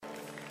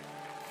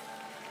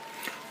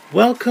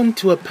Welcome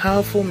to a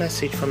powerful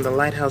message from the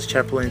Lighthouse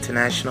Chapel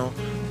International,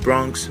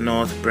 Bronx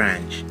North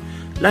Branch.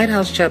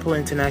 Lighthouse Chapel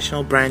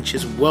International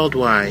branches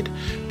worldwide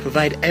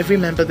provide every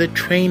member the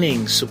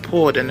training,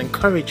 support, and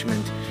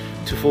encouragement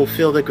to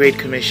fulfill the Great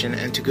Commission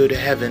and to go to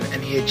heaven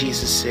and hear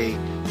Jesus say,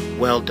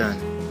 "Well done,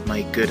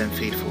 my good and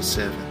faithful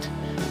servant."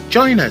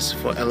 Join us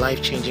for a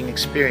life-changing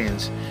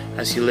experience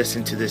as you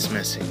listen to this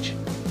message.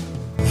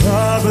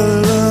 Our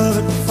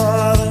beloved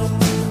Father,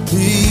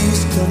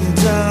 please come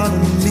down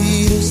and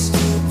meet us.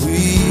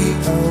 We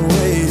are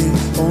waiting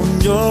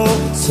on your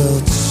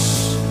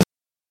touch.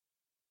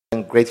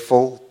 I'm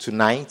grateful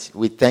tonight.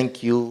 We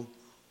thank you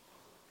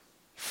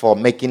for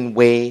making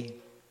way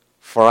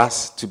for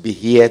us to be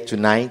here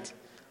tonight.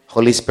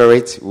 Holy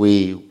Spirit,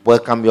 we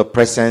welcome your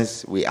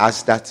presence. We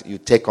ask that you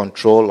take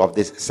control of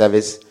this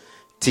service.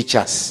 Teach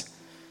us,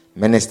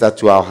 minister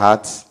to our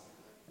hearts,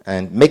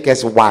 and make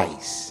us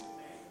wise.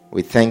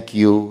 We thank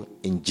you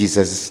in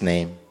Jesus'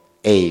 name.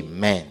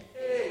 Amen.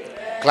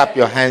 Clap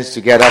your hands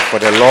together for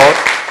the Lord,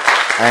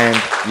 and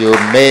you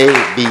may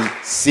be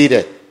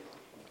seated.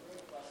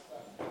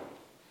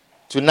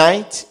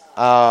 Tonight,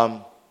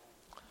 I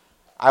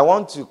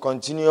want to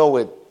continue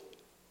with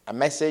a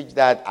message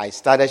that I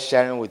started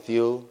sharing with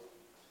you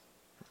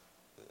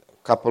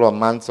a couple of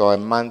months or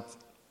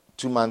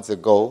 2 months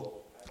ago,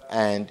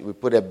 and we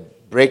put a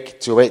break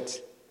to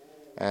it,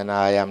 and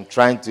I am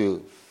trying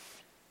to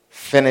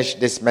finish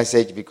this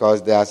message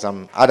because there are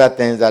some other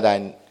things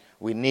that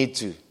we need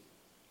to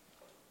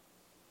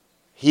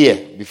hear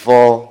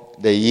before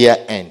the year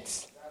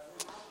ends.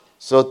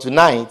 So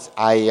tonight,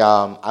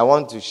 I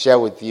want to share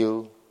with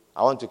you,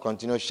 I want to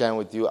continue sharing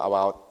with you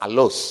about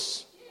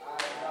allos.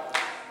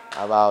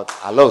 About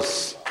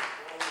allos.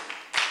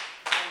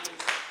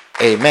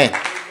 Amen.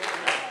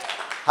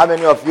 How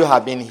many of you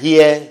have been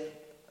here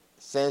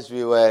since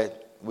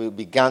we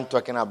began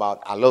talking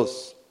about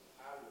allos?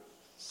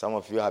 Some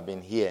of you have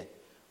been here.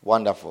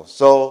 Wonderful.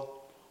 So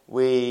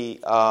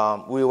we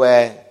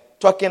were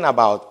talking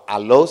about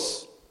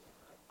allos.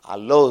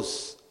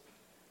 Allos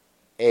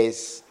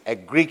is a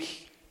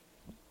Greek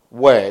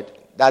word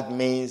that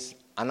means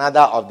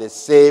another of the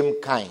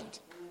same kind.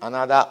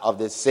 Another of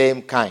the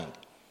same kind.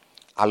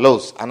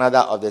 Allos, another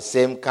of the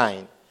same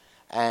kind.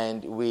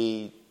 And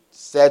we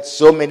said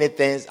so many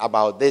things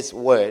about this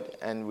word,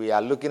 and we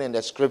are looking in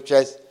the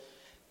scriptures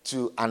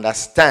to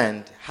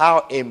understand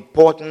how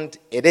important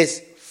it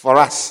is for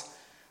us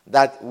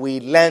that we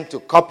learn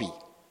to copy.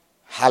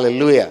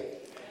 Hallelujah.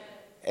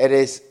 It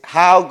is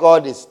how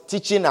God is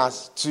teaching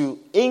us to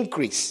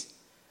increase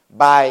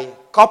by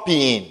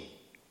copying.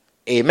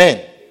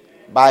 Amen.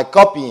 By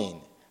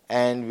copying.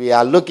 And we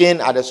are looking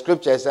at the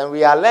scriptures and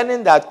we are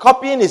learning that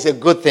copying is a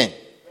good thing.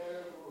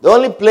 The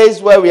only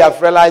place where we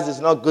have realized it's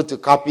not good to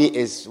copy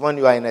is when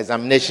you are in an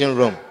examination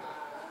room.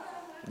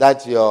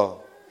 That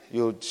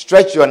you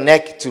stretch your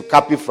neck to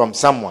copy from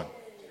someone.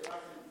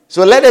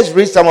 So let us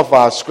read some of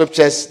our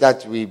scriptures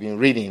that we've been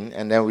reading,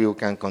 and then we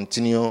can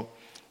continue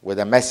with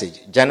the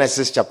message.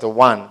 Genesis chapter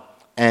 1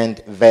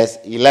 and verse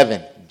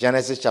 11.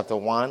 Genesis chapter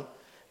 1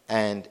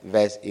 and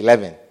verse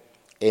 11.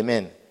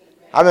 Amen.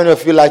 How many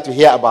of you like to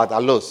hear about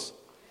allos?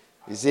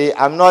 You see,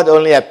 I'm not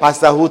only a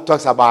pastor who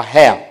talks about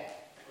hair,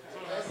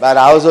 but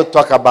I also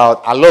talk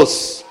about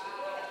allos.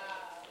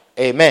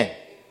 Amen.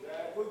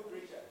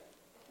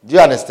 Do you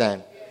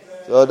understand?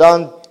 So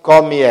don't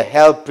call me a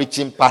hell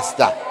preaching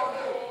pastor.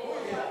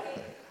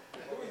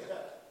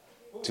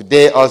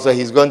 Today also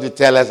he's going to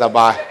tell us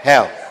about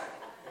hell.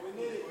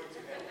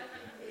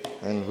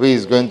 And who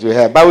is going to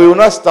hell. But we will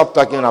not stop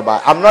talking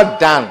about. I'm not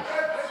done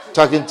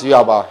talking to you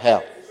about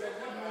hell.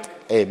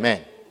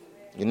 Amen.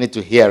 You need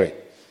to hear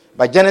it.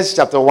 But Genesis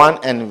chapter 1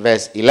 and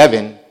verse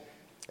 11,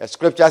 the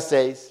scripture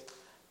says,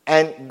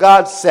 "And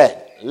God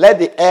said, let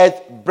the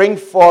earth bring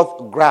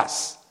forth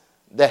grass,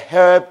 the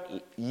herb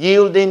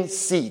yielding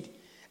seed,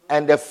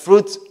 and the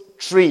fruit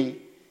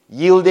tree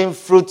yielding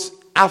fruit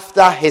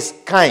after his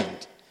kind,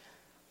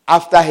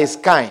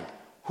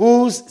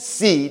 whose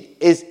seed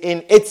is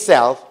in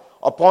itself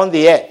upon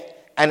the earth."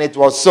 And it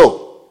was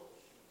so.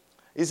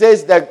 He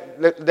says that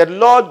the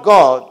Lord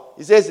God,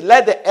 he says,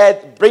 let the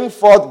earth bring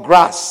forth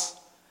grass,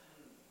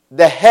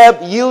 the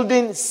herb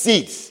yielding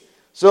seeds.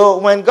 So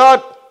when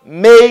God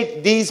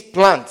made these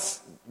plants,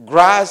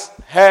 grass,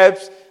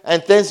 herbs,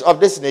 and things of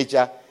this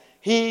nature,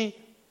 he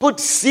put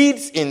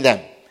seeds in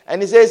them.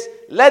 And he says,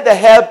 let the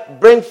herb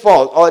bring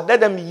forth, or let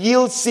them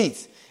yield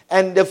seeds,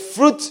 and the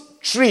fruit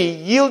tree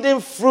yielding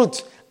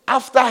fruit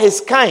after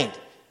his kind,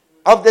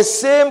 of the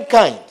same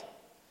kind.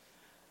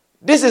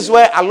 This is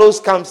where allos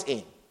comes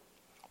in.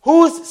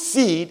 Whose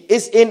seed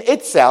is in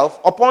itself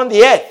upon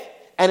the earth.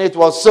 And it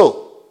was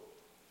so.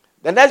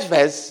 The next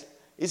verse,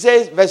 it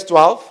says, verse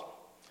 12,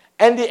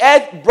 "And the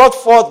earth brought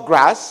forth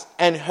grass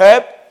and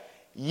herb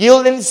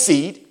yielding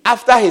seed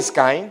after his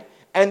kind,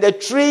 and the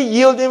tree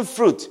yielding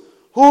fruit,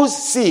 whose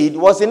seed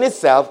was in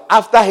itself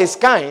after his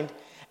kind.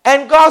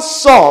 And God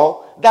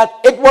saw that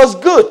it was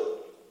good."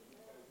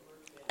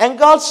 And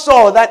God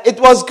saw that it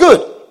was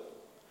good.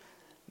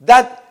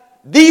 That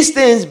these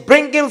things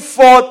bringing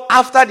forth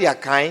after their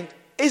kind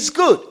is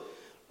good.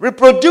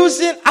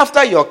 Reproducing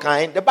after your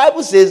kind, the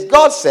Bible says,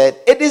 God said,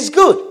 it is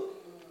good.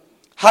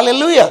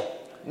 Hallelujah.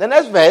 The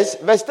next verse,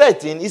 verse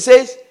 13, it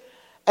says,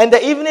 and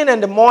the evening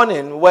and the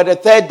morning were the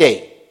third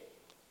day.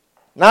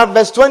 Now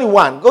verse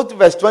 21, go to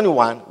verse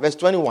 21, verse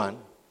 21.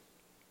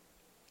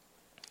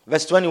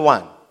 Verse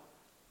 21.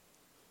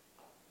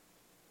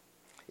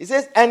 It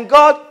says, and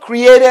God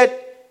created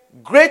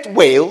great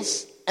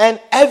whales and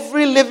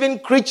every living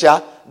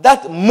creature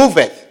that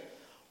moveth,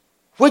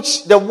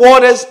 which the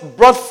waters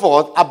brought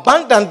forth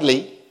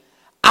abundantly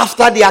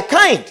after their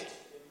kind.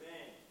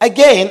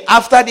 Again,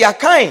 after their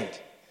kind.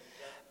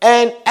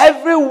 And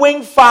every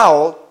winged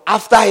fowl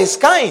after his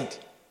kind.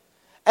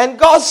 And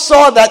God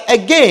saw that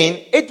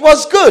again, it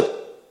was good.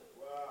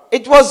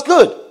 It was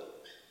good.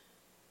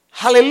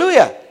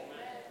 Hallelujah.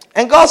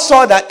 And God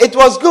saw that it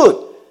was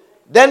good.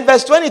 Then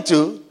verse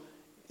 22,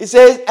 it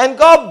says, and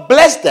God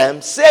blessed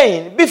them,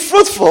 saying, be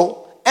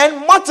fruitful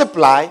and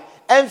multiply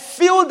and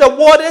fill the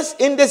waters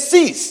in the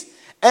seas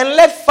and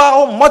let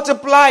fowl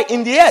multiply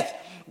in the earth.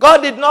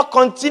 God did not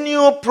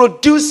continue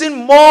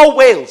producing more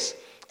whales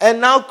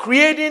and now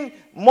creating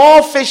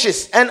more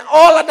fishes and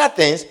all other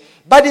things.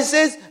 But he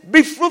says,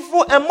 be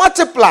fruitful and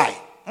multiply.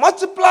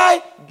 Multiply,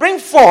 bring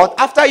forth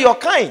after your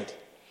kind.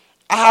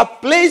 I have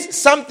placed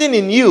something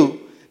in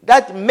you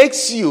that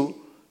makes you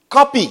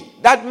copy,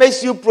 that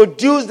makes you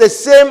produce the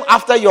same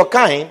after your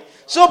kind.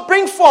 So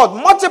bring forth,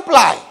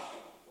 multiply.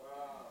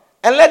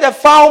 And let the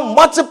fowl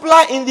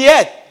multiply in the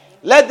earth.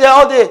 Let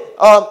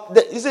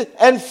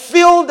and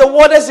fill the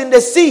waters in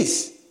the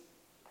seas.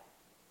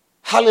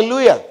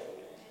 Hallelujah.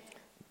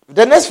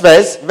 The next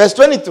verse, verse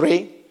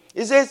 23,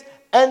 it says,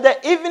 and the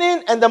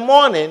evening and the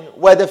morning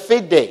were the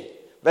fifth day.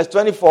 Verse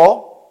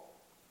 24.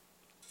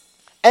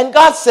 And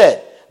God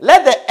said,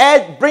 let the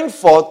earth bring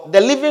forth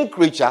the living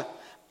creature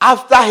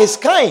after his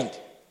kind.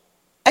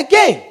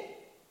 Again.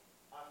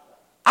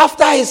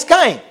 After his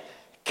kind.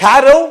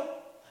 Cattle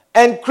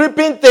and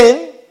creeping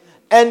thing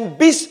and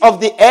beasts of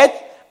the earth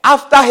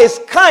after his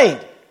kind.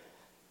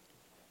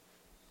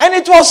 And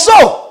it was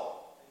so.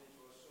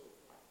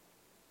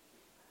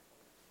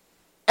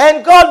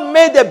 And God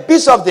made the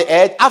beasts of the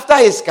earth after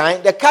his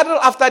kind, the cattle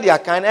after their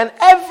kind, and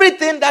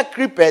everything that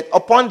creepeth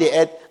upon the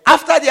earth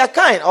after their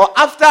kind, or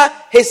after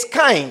his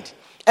kind.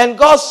 And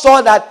God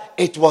saw that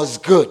it was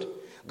good.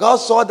 God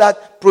saw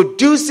that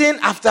producing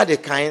after the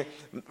kind,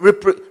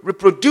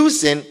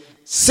 reproducing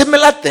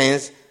similar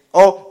things,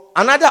 or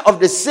another of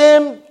the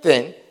same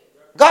thing,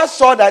 God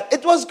saw that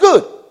it was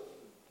good.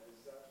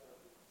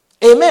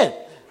 Amen.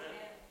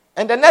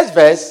 And the next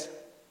verse,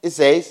 it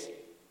says,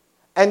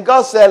 and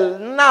God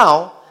said,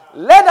 now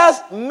let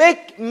us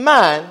make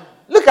man.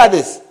 Look at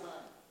this.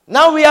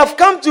 Now we have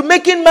come to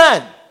making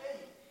man.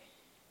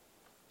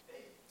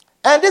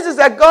 And this is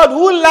a God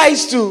who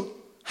likes to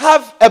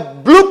have a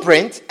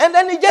blueprint and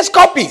then he just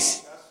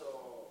copies.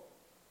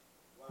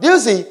 Do you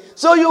see?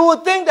 So you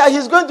would think that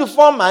he's going to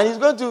form man, he's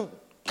going to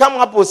come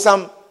up with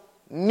some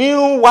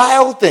new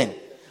wild thing.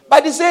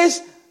 But he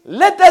says,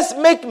 let us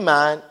make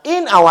man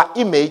in our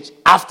image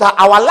after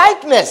our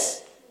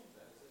likeness.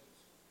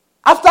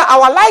 After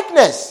our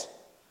likeness.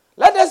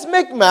 Let us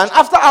make man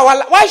after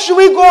our... Why should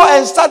we go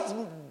and start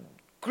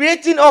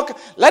creating...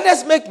 Let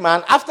us make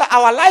man after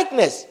our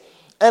likeness.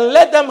 And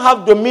let them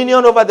have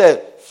dominion over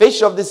the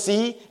fish of the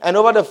sea, and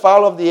over the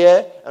fowl of the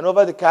air, and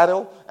over the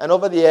cattle, and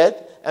over the earth,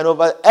 and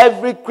over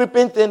every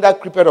creeping thing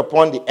that creepeth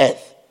upon the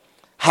earth.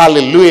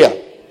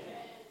 Hallelujah.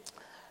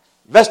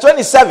 Verse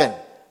 27.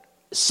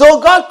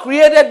 So God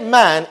created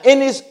man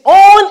in his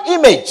own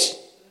image.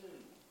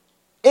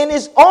 In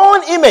his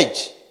own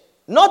image.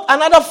 Not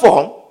another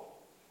form.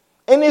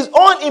 In his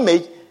own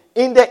image,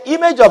 in the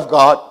image of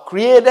God,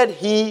 created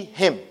he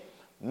him.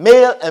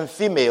 Male and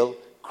female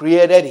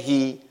created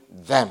he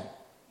them.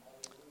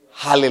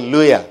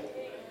 Hallelujah.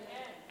 Amen.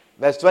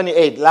 Verse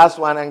 28, last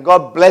one. And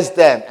God blessed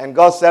them, and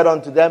God said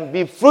unto them,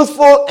 be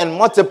fruitful and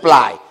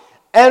multiply,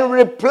 and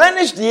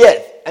replenish the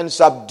earth, and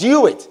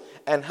subdue it,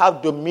 and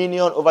have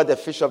dominion over the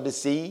fish of the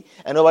sea,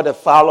 and over the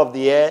fowl of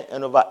the air,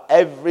 and over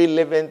every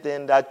living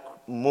thing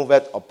that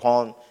moveth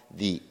upon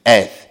the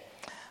earth.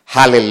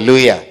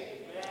 Hallelujah. Amen.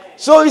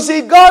 So you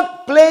see,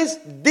 God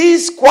placed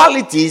these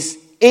qualities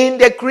in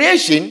the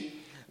creation.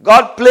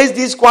 God placed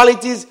these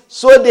qualities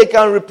so they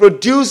can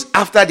reproduce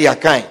after their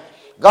kind.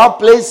 God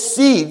placed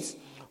seeds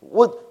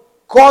which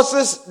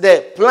causes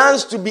the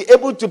plants to be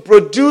able to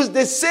produce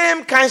the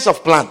same kinds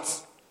of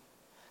plants.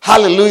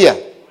 Hallelujah.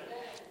 Amen.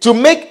 To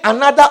make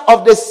another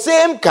of the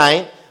same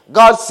kind,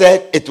 God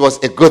said it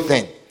was a good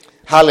thing.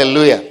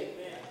 Hallelujah. Amen.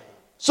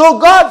 So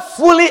God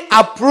fully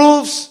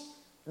approves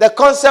the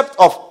concept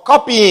of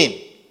copying.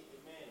 Amen.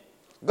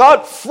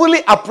 God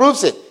fully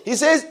approves it. He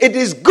says it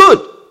is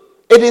good.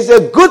 It is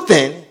a good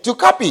thing to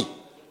copy.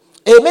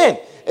 Amen.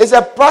 It's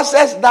a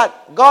process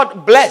that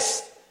God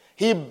blessed.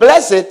 He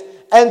blessed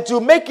it, and to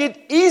make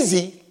it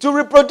easy to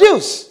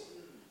reproduce.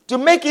 To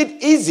make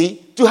it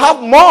easy to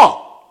have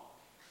more.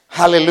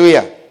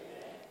 Hallelujah.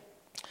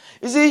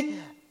 You see,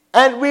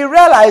 and we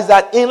realize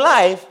that in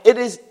life, it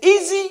is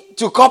easy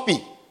to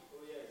copy.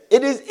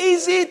 It is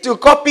easy to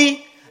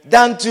copy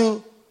than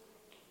to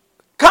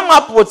come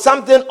up with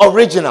something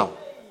original.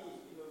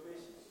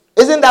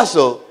 Isn't that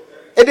so?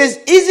 It is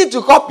easy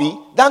to copy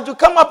than to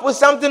come up with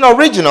something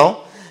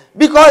original,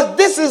 because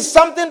this is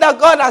something that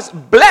God has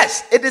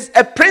blessed. It is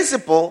a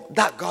principle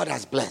that God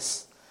has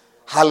blessed.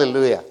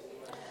 Hallelujah.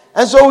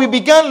 And so we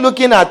began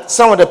looking at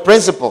some of the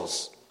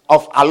principles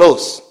of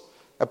allos.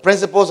 The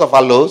principles of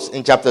allos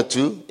in chapter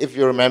 2, if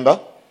you remember.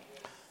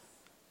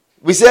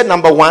 We said,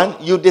 number 1,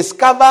 you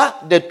discover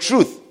the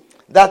truth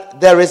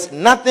that there is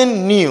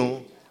nothing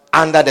new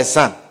under the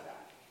sun.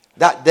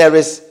 That there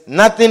is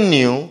nothing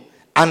new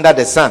under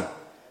the sun.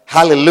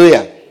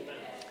 Hallelujah.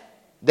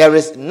 There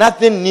is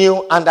nothing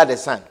new under the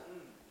sun.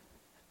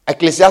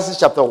 Ecclesiastes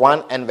chapter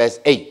 1 and verse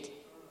 8.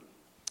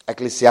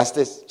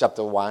 Ecclesiastes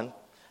chapter 1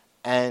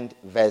 and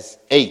verse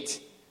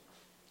 8.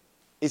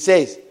 It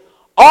says,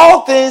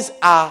 all things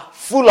are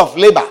full of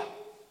labor.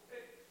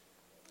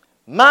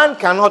 Man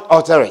cannot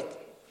alter it.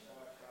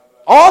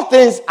 All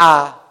things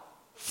are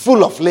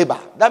full of labor.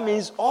 That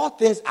means all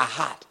things are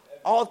hard.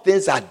 All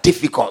things are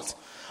difficult.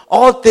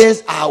 All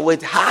things are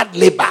with hard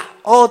labor.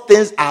 All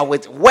things are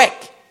with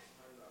work.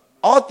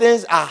 All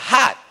things are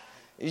hard.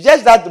 It's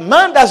just that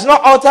man does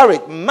not alter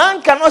it.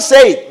 Man cannot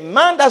say it.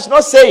 Man does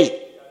not say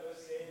it.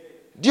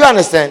 Do you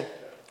understand?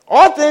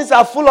 All things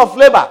are full of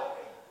labor.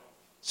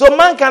 So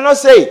man cannot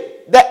say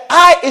it. The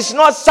eye is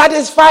not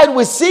satisfied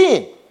with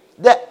seeing.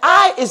 The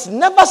eye is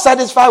never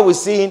satisfied with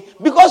seeing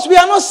because we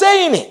are not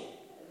saying it.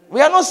 We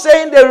are not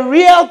saying the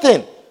real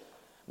thing.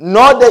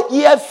 Nor the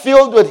ear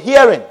filled with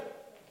hearing.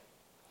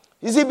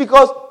 You see,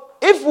 because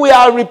if we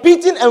are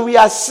repeating and we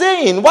are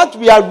saying what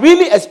we are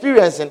really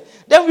experiencing,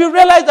 then we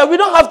realize that we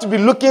don't have to be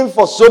looking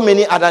for so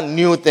many other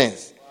new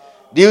things.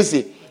 Do you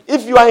see?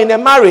 If you are in a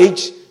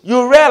marriage,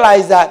 you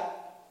realize that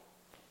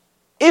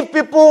if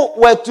people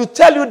were to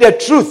tell you the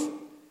truth,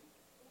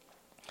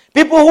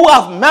 people who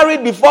have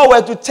married before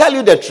were to tell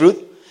you the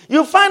truth,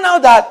 you find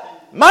out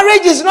that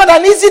marriage is not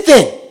an easy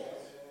thing.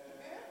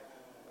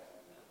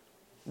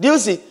 Do you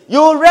see? You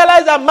will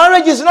realize that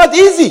marriage is not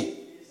easy.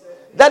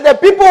 That the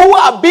people who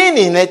have been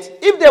in it,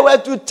 if they were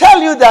to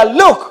tell you that,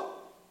 look,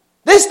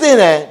 this thing,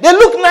 they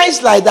look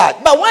nice like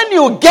that. But when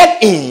you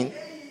get in,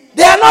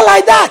 they are not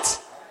like that.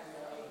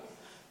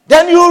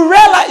 Then you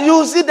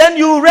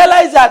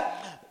realize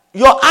that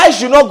your eyes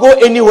should not go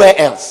anywhere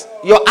else.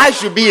 Your eyes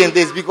should be in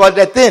this, because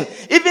the thing,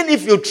 even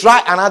if you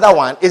try another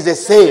one, is the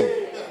same.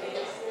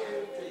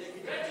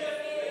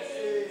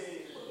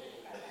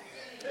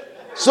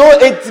 So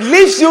it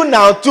leaves you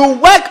now to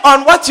work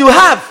on what you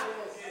have.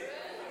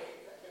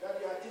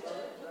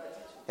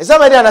 Is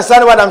somebody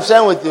understand what I'm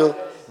sharing with you?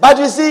 But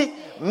you see,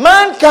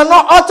 man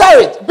cannot alter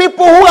it.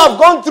 People who have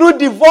gone through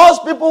divorce,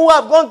 people who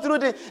have gone through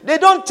they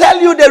don't tell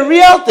you the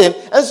real thing.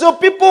 And so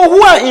people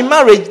who are in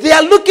marriage, they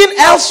are looking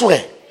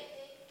elsewhere.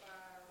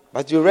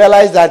 But you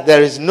realize that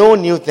there is no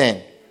new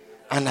thing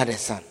under the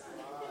sun.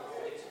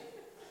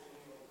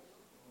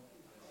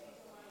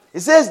 It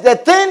says, the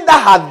thing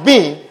that had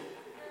been,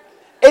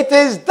 it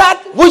is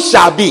that which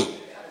shall be.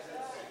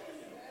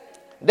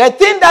 The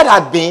thing that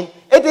had been,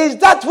 it is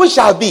that which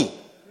shall be.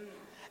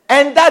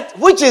 And that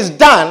which is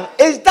done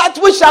is that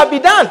which shall be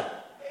done.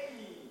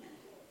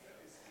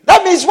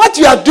 That means what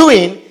you are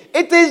doing,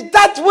 it is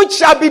that which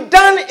shall be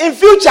done in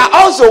future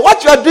also.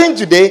 What you are doing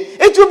today,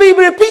 it will be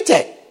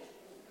repeated.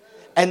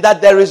 And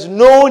that there is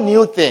no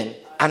new thing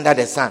under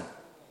the sun.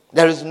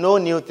 There is no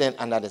new thing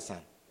under the sun.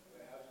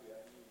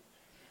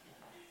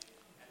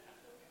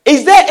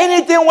 Is there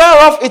anything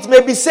whereof it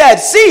may be said,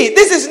 see,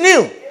 this is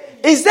new?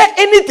 Is there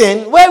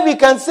anything where we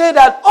can say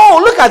that,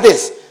 oh, look at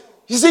this?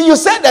 You see, you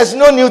said there's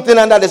no new thing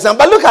under the sun,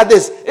 but look at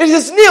this. It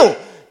is new.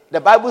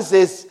 The Bible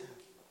says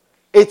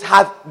it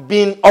had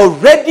been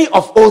already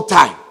of old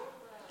time,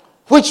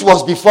 which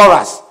was before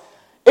us.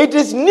 It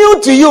is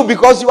new to you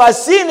because you are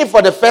seeing it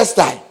for the first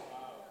time.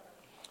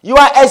 You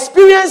are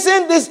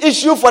experiencing this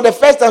issue for the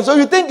first time, so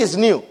you think it's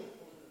new.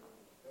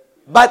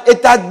 But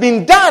it has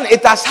been done.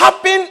 It has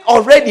happened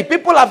already.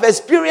 People have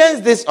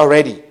experienced this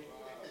already.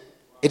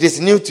 It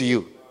is new to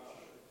you.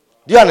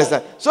 Do you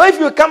understand? So if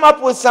you come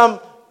up with some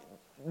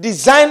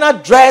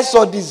designer dress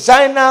or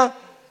designer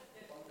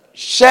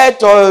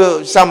shirt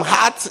or some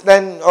hat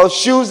or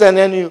shoes, and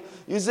then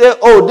you say,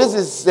 oh, this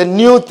is the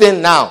new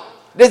thing now.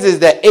 This is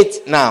the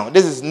it now.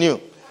 This is new.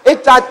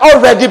 It had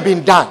already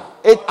been done.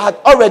 It had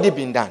already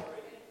been done.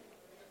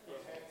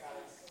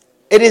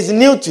 It is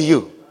new to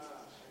you.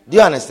 Do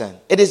you understand?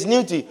 It is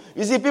new to you.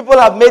 You see, people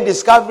have made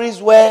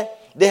discoveries where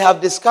they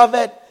have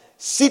discovered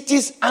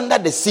cities under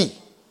the sea.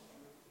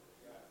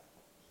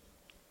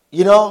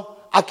 You know,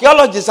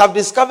 archaeologists have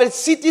discovered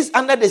cities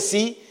under the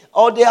sea,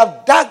 or they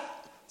have dug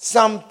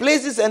some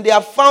places and they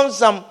have found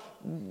some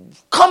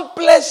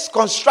complex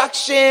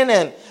construction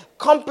and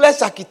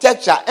complex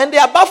architecture, and they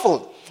are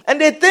baffled. And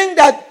they think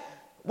that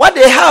what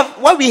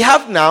we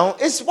have now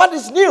is what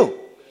is new.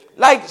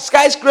 Like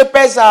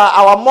skyscrapers are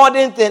our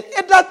modern thing.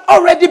 It had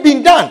already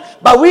been done,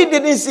 but we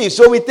didn't see it,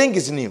 so we think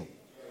it's new.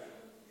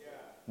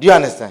 Do you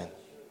understand?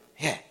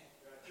 Yeah.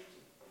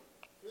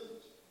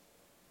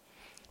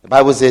 The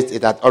Bible says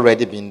it had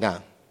already been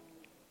done.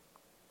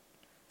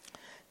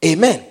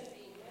 Amen.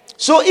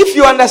 So if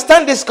you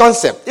understand this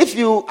concept, if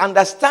you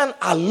understand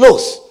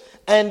allos,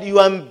 and you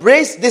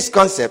embrace this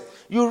concept,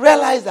 you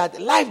realize that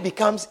life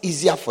becomes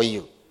easier for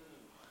you.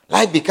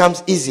 Life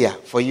becomes easier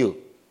for you.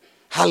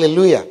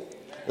 Hallelujah.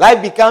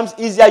 Life becomes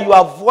easier. You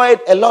avoid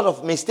a lot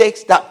of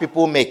mistakes that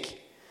people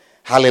make.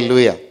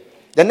 Hallelujah.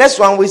 The next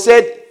one we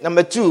said,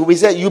 number 2, we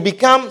said you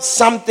become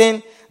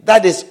something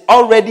that is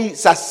already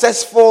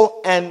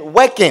successful and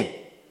working.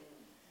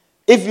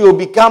 If you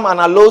become an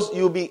allos,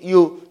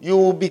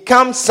 you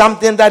become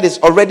something that is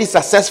already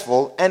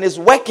successful and is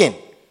working.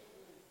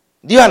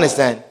 Do you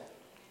understand?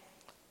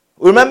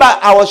 Remember,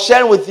 I was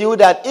sharing with you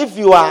that if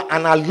you are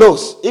an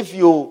allos, if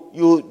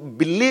you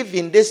believe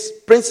in this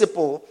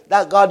principle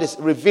that God is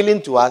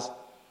revealing to us,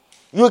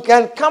 you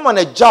can come on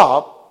a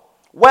job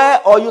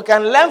or you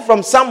can learn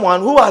from someone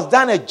who has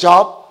done a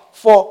job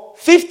for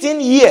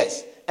 15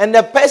 years and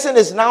the person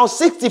is now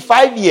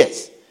 65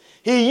 years.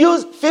 He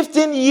used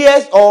 15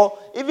 years or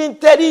even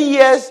 30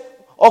 years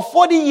or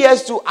 40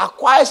 years to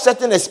acquire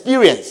certain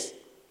experience.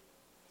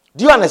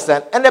 Do you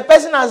understand? And the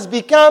person has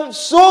become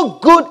so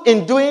good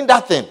in doing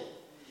that thing.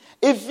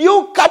 If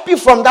you copy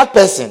from that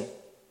person,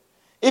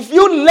 if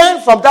you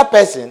learn from that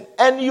person,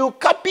 and you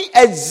copy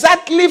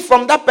exactly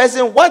from that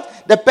person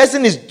what the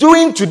person is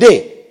doing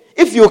today,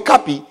 if you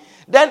copy,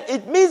 then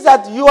it means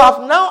that you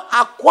have now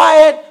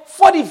acquired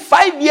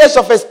 45 years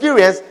of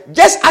experience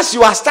just as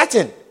you are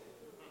starting.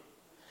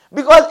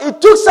 Because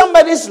it took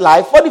somebody's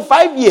life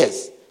 45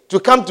 years to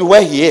come to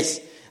where he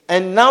is.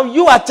 And now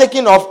you are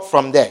taking off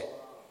from there.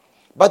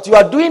 But you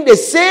are doing the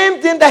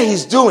same thing that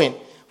he's doing,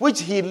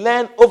 which he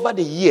learned over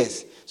the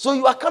years. So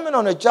you are coming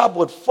on a job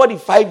with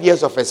 45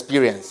 years of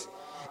experience.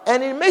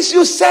 And it makes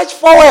you search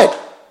forward.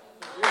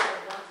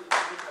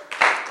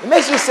 It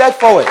makes you search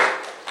forward.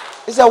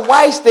 It's a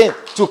wise thing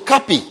to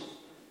copy.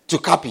 To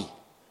copy.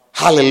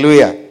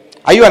 Hallelujah.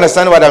 Are you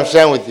understanding what I'm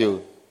sharing with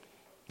you?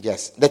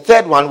 Yes. The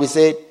third one, we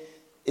said,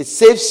 it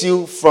saves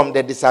you from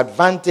the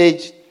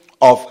disadvantage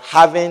of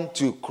having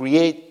to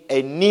create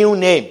a new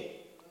name.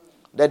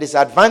 The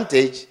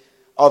disadvantage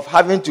of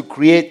having to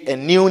create a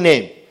new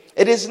name.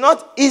 It is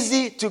not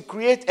easy to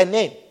create a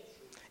name.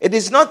 It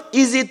is not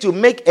easy to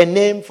make a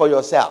name for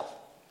yourself.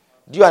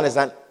 Do you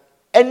understand?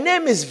 A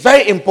name is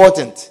very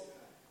important.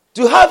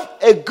 To have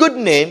a good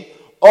name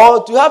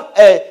or to have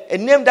a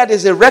name that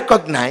is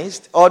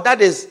recognized or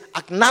that is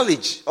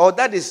acknowledged or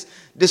that is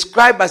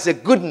described as a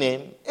good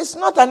name, it's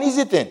not an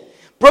easy thing.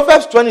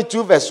 Proverbs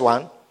 22 verse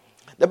 1,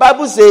 the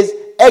Bible says,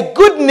 a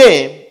good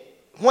name,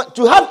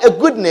 to have a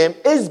good name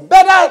is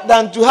better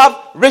than to have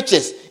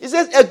riches. It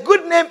says a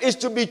good name is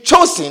to be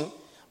chosen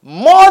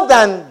more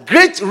than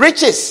great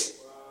riches.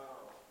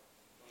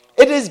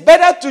 It is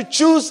better to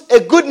choose a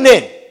good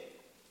name.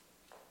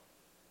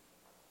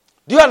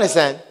 Do you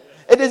understand?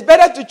 It is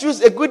better to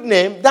choose a good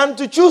name than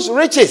to choose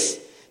riches.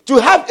 To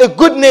have a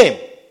good name.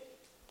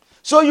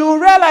 So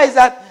you realize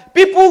that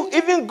people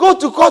even go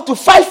to court to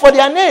fight for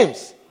their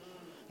names.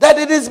 That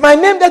it is my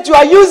name that you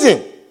are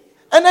using.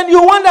 And then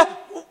you wonder,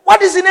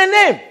 what is in a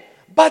name?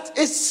 But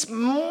it's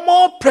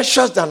more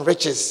precious than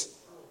riches.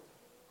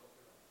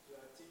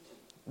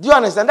 Do you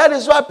understand? That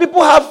is why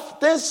people have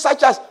things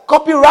such as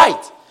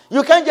copyright.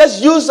 You can't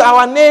just use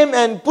our name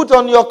and put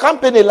on your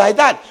company like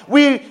that.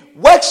 We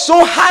worked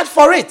so hard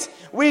for it.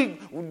 We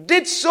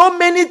did so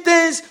many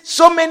things,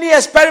 so many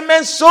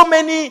experiments, so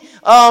many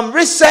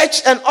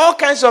research and all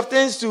kinds of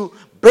things to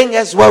bring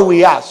us where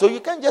we are. So you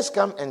can't just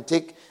come and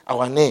take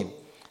our name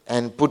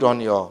and put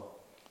on your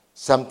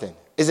something.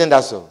 Isn't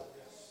that so?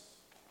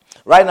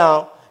 Right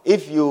now,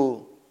 if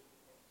you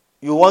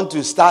want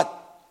to start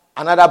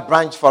another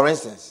branch, for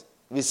instance,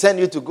 we send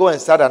you to go and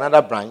start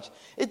another branch,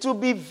 it will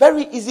be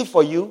very easy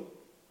for you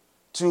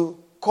to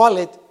call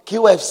it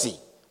QFC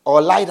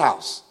or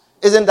Lighthouse.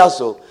 Isn't that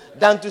so?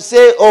 Than to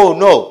say, oh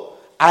no,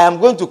 I am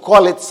going to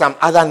call it some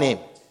other name.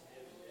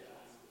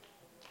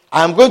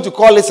 I am going to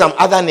call it some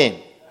other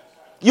name.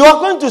 You are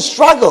going to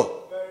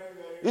struggle.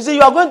 You see,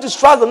 you are going to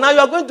struggle. Now you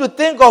are going to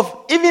think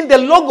of even the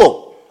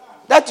logo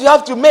that you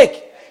have to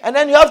make. And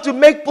then you have to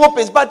make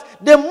pulpits. But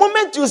the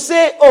moment you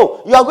say,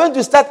 oh, you are going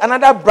to start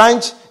another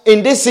branch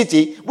in this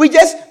city, we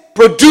just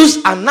produce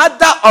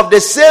another of the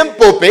same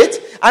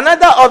pulpit,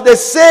 another of the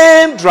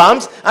same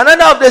drums,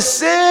 another of the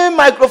same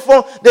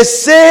microphone, the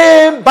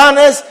same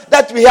banners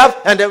that we have,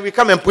 and then we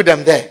come and put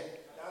them there.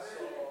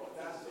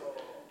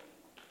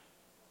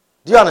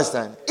 Do you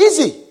understand?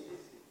 Easy.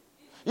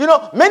 You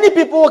know, many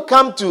people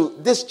come to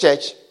this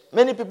church.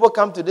 Many people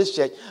come to this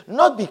church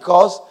not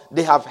because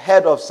they have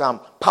heard of some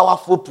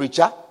powerful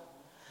preacher,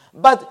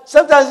 but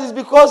sometimes it's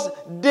because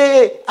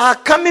they are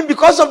coming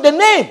because of the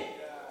name.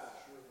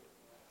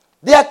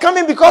 They are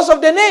coming because of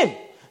the name.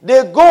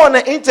 They go on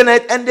the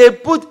internet and they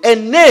put a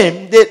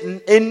name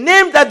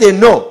that they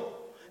know.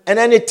 And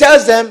then it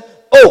tells them,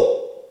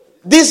 oh,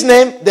 this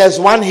name, there's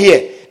one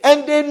here.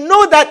 And they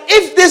know that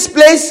if this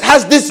place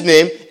has this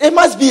name, it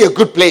must be a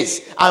good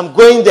place. I'm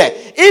going there.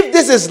 If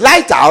this is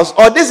Lighthouse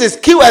or this is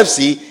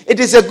QFC, it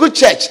is a good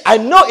church. I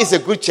know it's a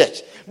good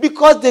church.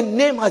 Because the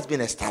name has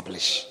been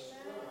established.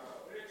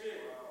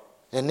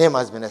 The name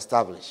has been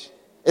established.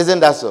 Isn't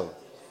that so?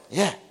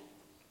 Yeah.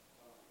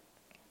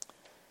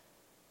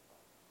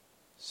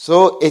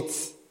 So it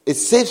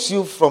saves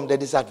you from the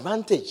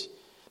disadvantage.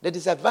 The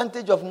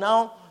disadvantage of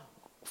now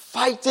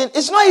fighting.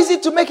 It's not easy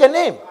to make a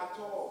name.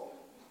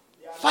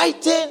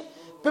 Fighting.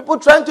 People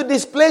trying to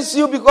displace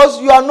you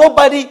because you are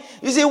nobody.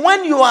 You see,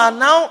 when you are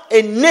now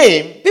a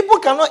name, people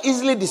cannot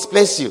easily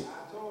displace you.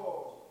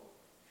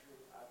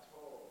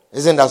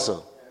 Isn't that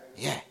so?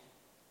 Yeah.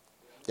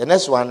 The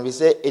next one, we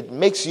say it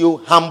makes you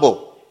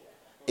humble.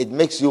 It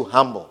makes you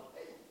humble.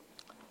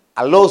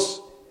 Allows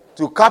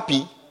to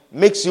copy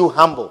makes you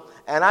humble.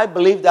 And I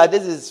believe that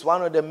this is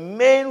one of the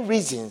main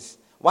reasons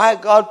why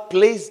God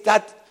placed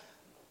that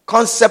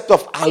concept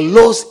of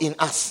allows in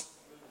us.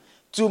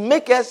 To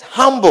make us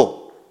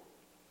humble.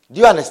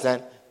 Do you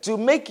understand? To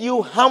make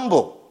you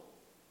humble.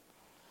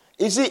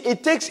 You see,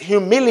 it takes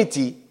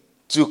humility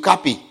to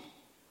copy.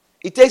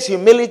 It takes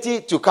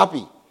humility to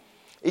copy.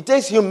 It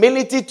takes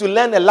humility to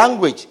learn a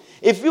language.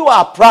 If you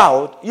are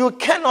proud, you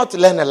cannot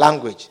learn a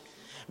language.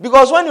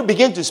 Because when you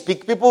begin to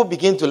speak, people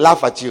begin to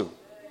laugh at you.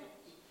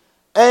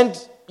 And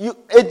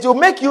it will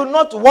make you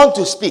not want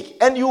to speak.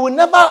 And you will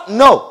never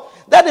know.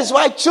 That is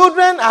why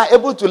children are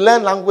able to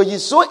learn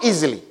languages so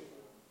easily.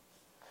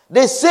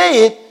 They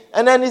say it,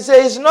 and then they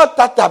say it's not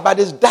tata, but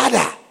it's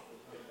dada.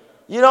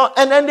 You know,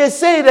 and then they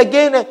say it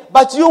again.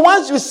 But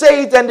once you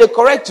say it and they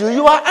correct you,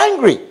 you are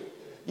angry.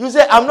 You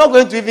say, I'm not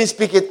going to even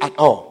speak it at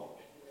all.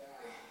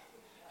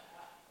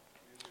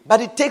 But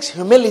it takes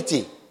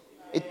humility.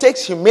 It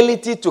takes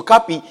humility to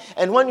copy.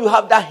 And when you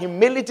have that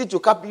humility to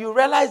copy, you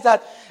realize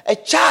that a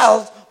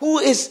child who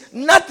is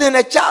nothing,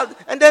 a child,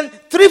 and then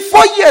 3,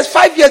 4 years,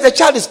 5 years, the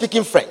child is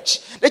speaking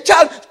French. The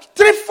child,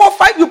 3, 4,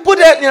 5, you put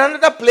it in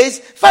another place,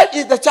 5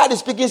 years, the child is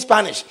speaking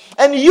Spanish.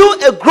 And you,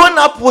 a grown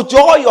up with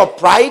all your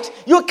pride,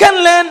 you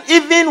can learn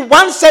even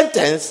one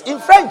sentence in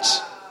French.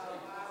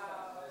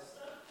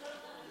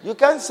 You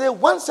can't say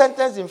one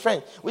sentence in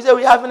French. We say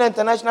we have an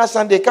international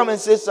Sunday. Come and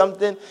say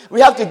something.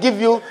 We have to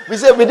give you. We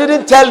say we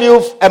didn't tell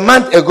you a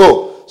month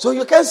ago. So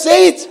you can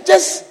say it.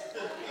 Just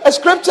a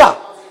scripture.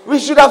 We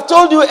should have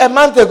told you a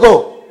month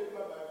ago.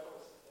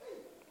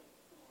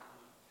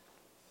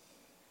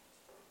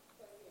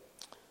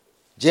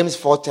 James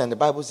 4:10, the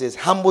Bible says,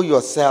 humble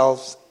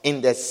yourselves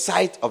in the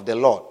sight of the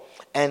Lord,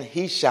 and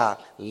he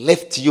shall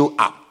lift you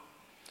up.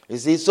 You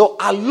see, so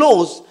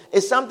allos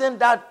is something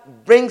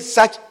that brings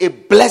such a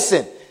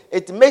blessing.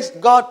 It makes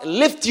God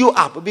lift you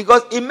up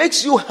because it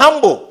makes you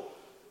humble.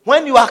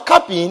 When you are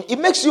copying, it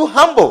makes you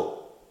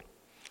humble.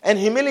 And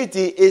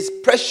humility is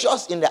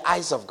precious in the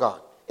eyes of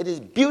God. It is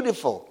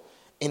beautiful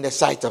in the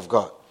sight of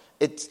God.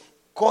 It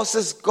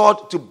causes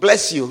God to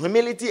bless you.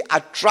 Humility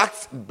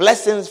attracts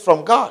blessings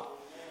from God.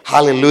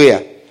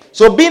 Hallelujah.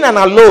 So being an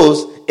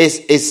allos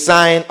is a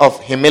sign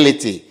of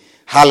humility.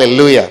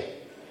 Hallelujah.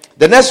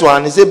 The next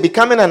one is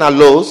becoming an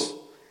allos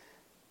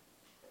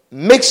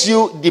makes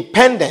you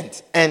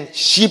dependent and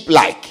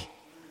sheep-like.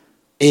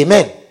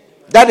 Amen.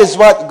 That is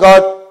what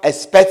God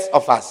expects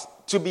of us.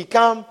 To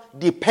become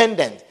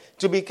dependent.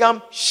 To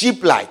become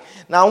sheep-like.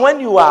 Now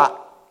when you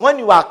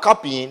are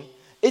copying,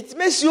 it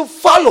makes you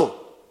follow.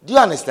 Do you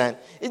understand?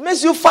 It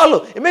makes you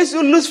follow. It makes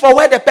you look for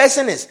where the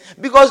person is.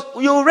 Because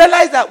you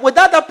realize that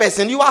without that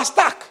person, you are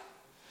stuck.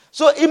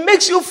 So it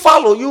makes you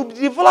follow. You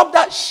develop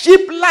that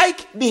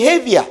sheep-like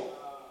behavior.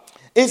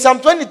 In Psalm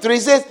 23,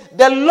 it says,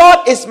 the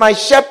Lord is my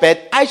shepherd,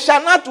 I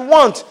shall not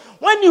want.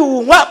 When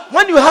you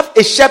have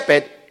a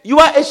shepherd, you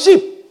are a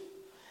sheep.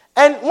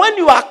 And when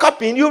you are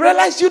copying, you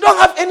realize you don't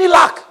have any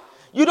lack.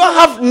 You don't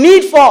have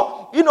need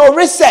for,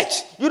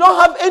 research. You don't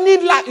have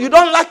any lack. You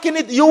don't lack in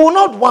it. You will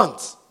not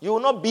want. You will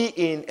not be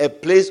in a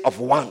place of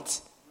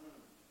want.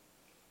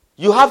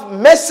 You have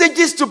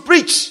messages to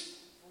preach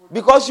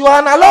because you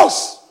are an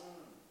allos.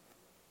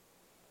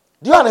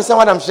 Do you understand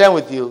what I'm sharing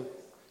with you?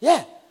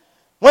 Yeah.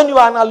 When you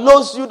are an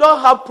allos, you don't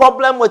have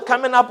problem with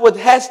coming up with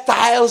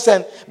hairstyles,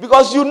 and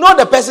because you know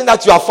the person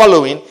that you are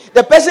following.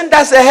 The person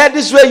does a hair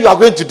this way, you are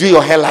going to do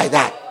your hair like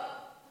that.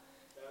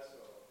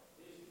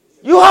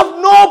 You have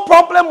no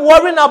problem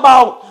worrying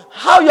about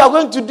how you are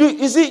going to do.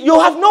 You see, you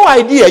have no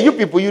idea. You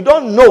people, you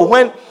don't know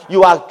when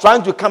you are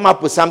trying to come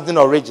up with something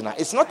original.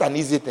 It's not an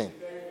easy thing.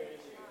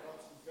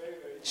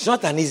 It's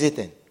not an easy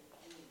thing.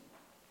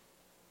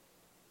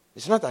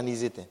 It's not an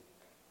easy thing.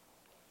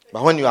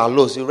 But when you are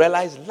lost, you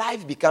realize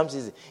life becomes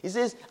easy. He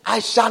says, I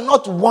shall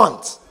not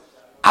want.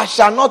 I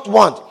shall not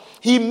want.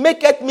 He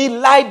maketh me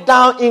lie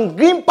down in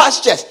green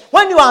pastures.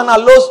 When you are on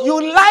a loss,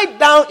 you lie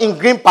down in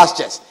green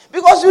pastures.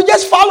 Because you're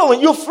just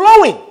following. You're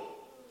flowing.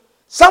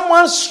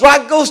 Someone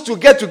struggles to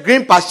get to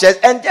green pastures.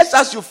 And just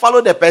as you follow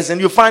the person,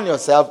 you find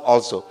yourself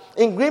also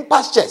in green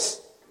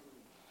pastures.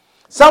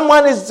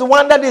 Someone is the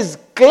one that is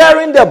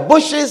clearing the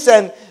bushes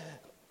and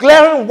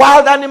clearing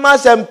wild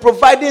animals and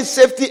providing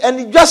safety, and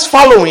you're just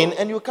following,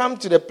 and you come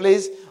to the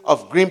place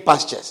of green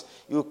pastures.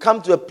 You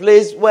come to a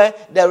place where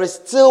there is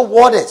still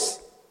waters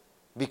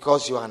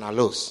because you are an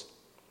allos.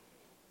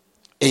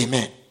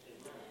 Amen.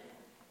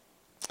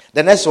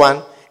 The next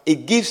one,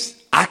 it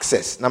gives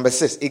access. Number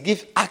 6, it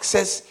gives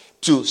access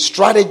to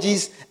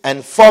strategies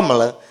and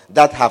formula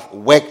that have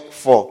worked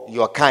for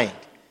your kind.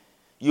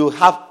 You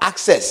have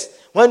access.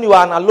 When you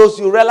are an ALOS,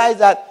 you realize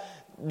that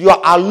your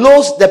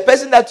ALOS, the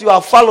person that you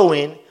are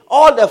following,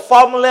 all the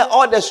formula,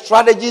 all the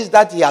strategies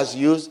that he has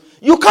used,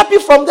 you copy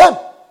from them.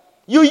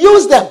 You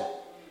use them.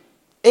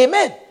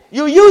 Amen.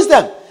 You use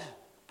them.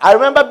 I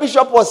remember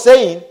Bishop was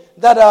saying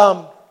that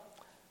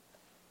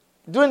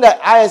during the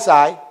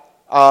ISI,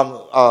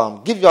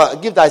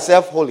 give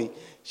thyself holy,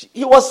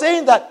 he was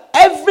saying that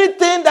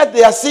everything that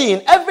they are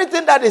seeing,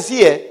 everything that is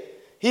here,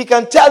 he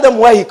can tell them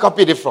where he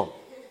copied it from.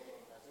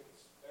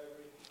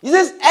 He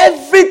says,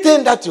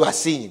 everything that you are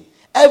seeing,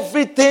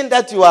 everything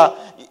that you are,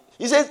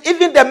 he says,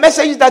 even the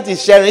messages that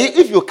he's sharing,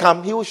 if you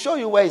come, he will show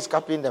you where he's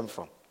copying them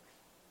from.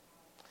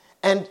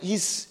 And he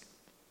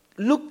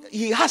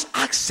has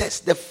access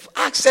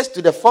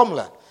to the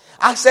formula,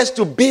 access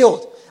to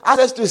build,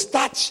 access to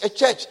start a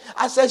church,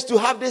 access to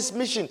have this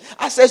mission,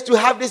 access to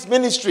have this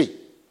ministry.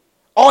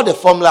 All the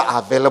formula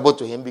are available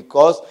to him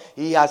because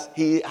he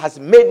has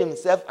made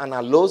himself an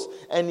ALOS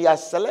and he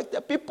has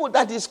selected people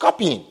that he's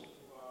copying.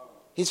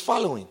 He's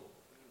following.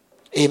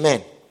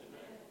 Amen.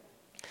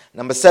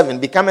 Number 7,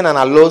 becoming an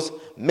ALOS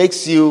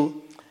makes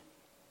you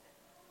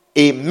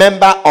a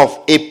member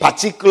of a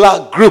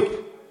particular group.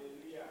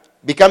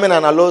 Becoming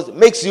an ALOS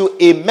makes you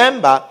a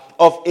member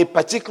of a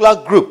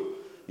particular group.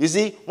 You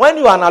see, when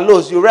you are an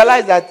ALOS, you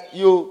realize that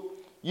you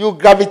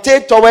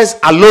gravitate towards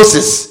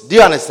ALOSes. Do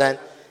you understand?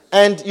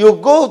 And you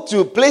go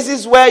to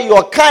places where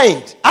your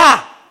kind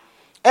are.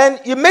 And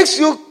it makes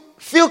you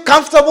feel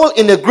comfortable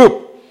in a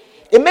group.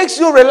 It makes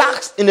you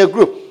relax in a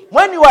group.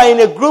 When you are in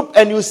a group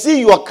and you see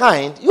your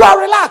kind, you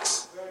are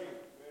relaxed.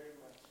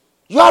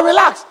 You are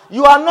relaxed.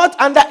 You are not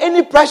under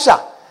any pressure.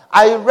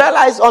 I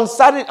realized on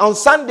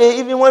Sunday,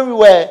 even when we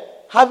were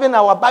having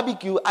our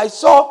barbecue, I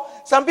saw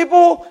some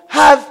people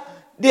have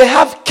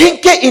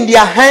kinke in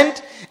their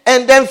hand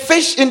and then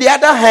fish in the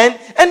other hand,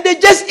 and they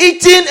just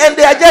eating and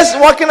they are just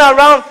walking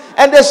around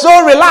and they're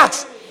so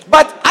relaxed.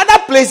 But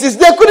other places,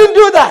 they couldn't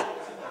do that.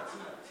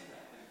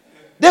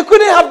 They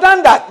couldn't have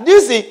done that. Do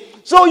you see?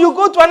 So you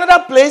go to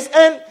another place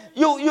and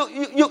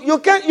you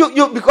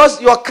can't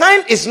because your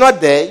kind is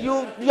not there.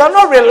 You are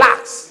not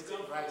relaxed.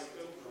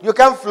 You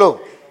can't flow.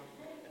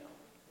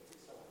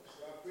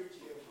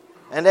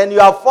 And then you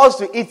are forced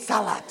to eat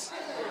salad.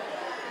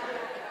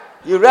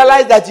 You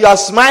realize that you are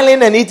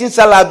smiling and eating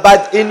salad,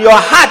 but in your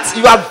heart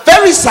you are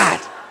very sad.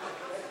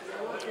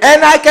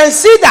 And I can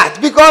see that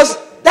because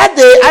that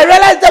day I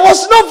realized there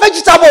was no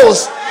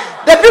vegetables.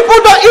 The people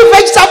don't eat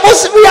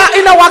vegetables. We are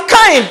in our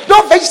kind,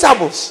 no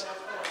vegetables.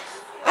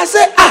 I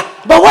said,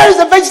 but where is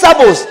the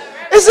vegetables?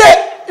 He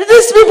said,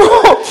 these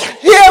people,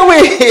 here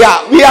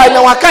we are in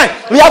our kind.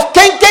 We have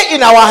kenke in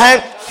our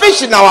hand,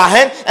 fish in our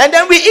hand, and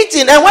then we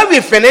eating. And when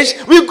we finish,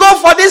 we go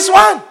for this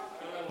one.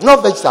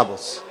 No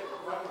vegetables.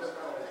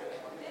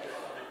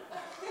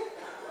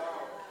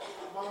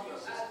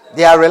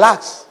 They are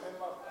relaxed,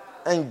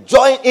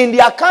 enjoying in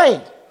their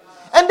kind.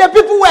 And the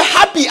people were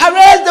happy. I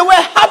realized they were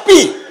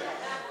happy.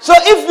 So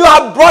if you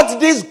had brought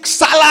this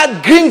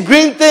salad, green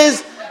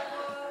things,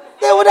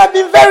 they would have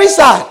been very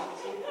sad.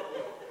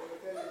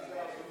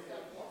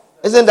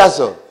 Isn't that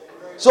so?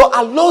 So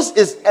ALOS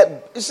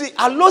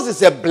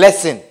is a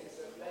blessing.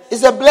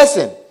 It's a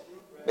blessing.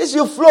 It's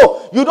you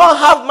flow. You don't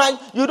have mind.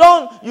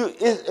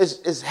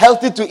 It's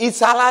healthy to eat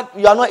salad.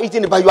 You are not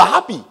eating it, but you are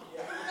happy.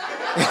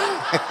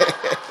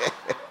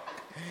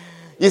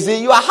 You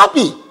see, you are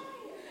happy.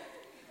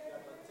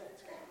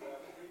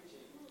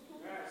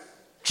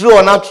 True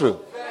or not true?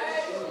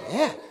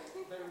 Yeah.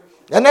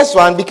 The next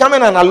one,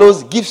 becoming an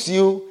ALOS gives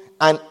you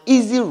an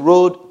easy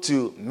road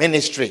to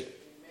ministry.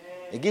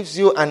 It gives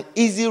you an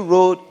easy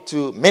road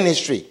to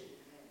ministry.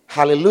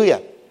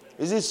 Hallelujah.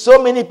 You see,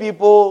 so many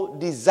people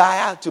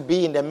desire to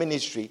be in the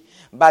ministry,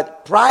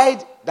 but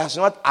pride does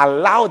not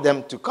allow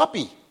them to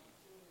copy.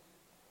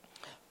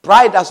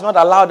 Pride does not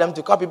allow them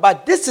to copy,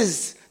 but this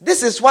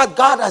is what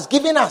God has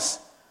given us.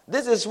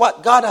 This is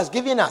what God has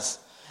given us.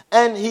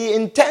 And he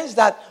intends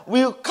that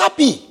we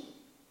copy.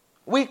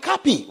 We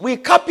copy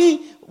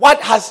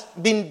what has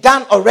been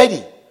done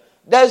already.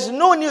 There's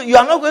no new, you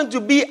are not going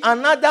to be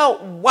another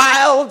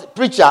wild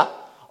preacher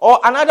or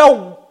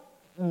another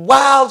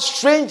wild,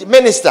 strange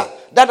minister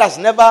that has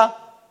never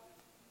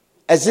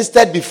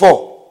existed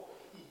before.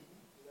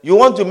 You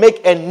want to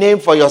make a name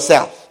for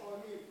yourself.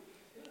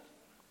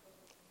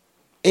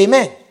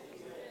 Amen.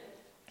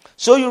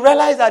 So you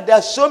realize that there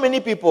are so many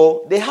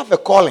people, they have a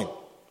calling.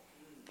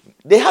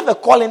 They have a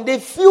calling. They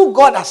feel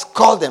God has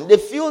called them. They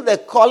feel the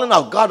calling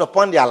of God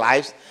upon their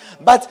lives,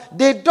 but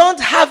they don't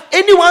have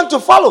anyone to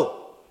follow.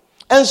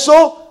 And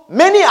so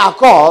many are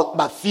called,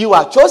 but few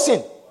are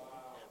chosen.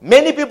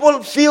 Many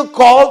people feel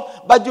called,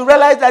 but you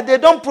realize that they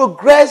don't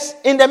progress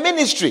in the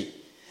ministry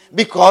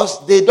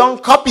because they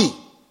don't copy.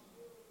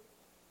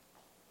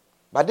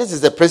 But this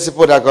is the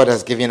principle that God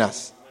has given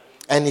us.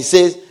 And he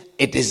says,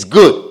 it is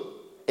good.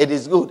 It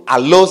is good.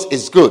 ALOS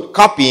is good.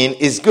 Copying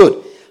is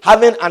good.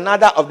 Having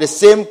another of the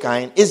same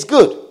kind is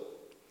good.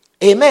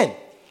 Amen.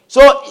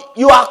 So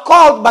you are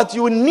called, but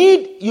you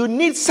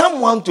need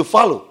someone to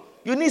follow.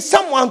 You need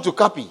someone to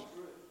copy.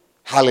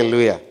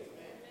 Hallelujah.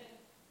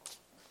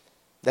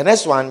 The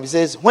next one, he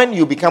says, when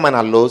you become an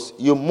allos,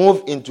 you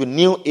move into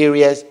new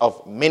areas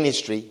of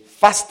ministry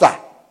faster.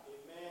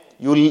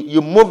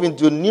 You move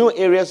into new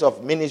areas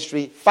of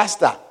ministry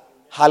faster.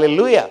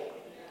 Hallelujah.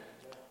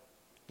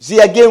 See,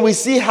 again, we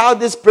see how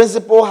this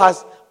principle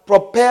has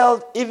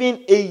propelled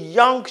even a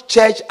young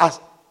church as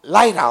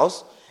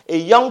Lighthouse, a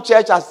young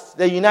church as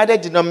the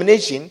United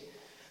Denomination,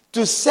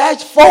 to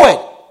surge forward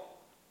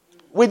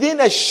within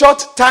a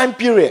short time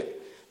period.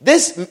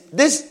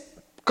 This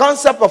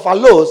concept of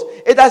allos,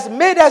 it has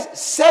made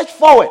us surge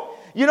forward.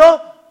 You know,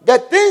 the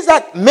things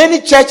that many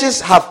churches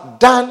have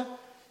done,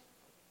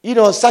 you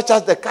know, such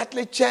as the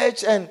Catholic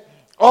Church and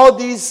all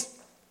these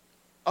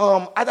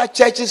other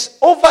churches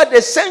over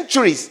the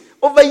centuries,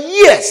 over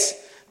years,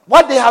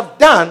 what they have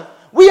done,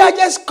 we are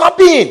just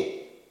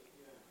copying.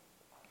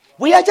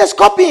 We are just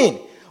copying.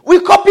 We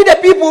copy the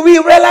people. We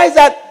realize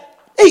that,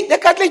 hey, the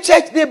Catholic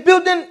Church, they're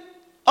building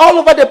all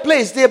over the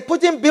place. They're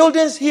putting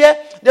buildings here.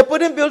 They're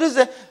putting buildings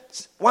there.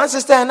 One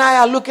sister and I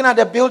are looking at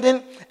the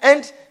building,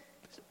 and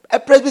a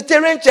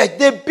Presbyterian church,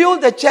 they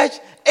built the church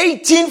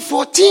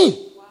 1814.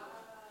 Wow.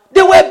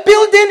 They were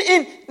building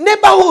in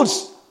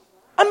neighborhoods.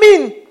 I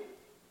mean,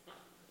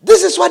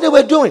 this is what they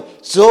were doing.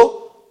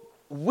 So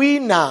we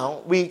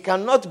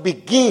cannot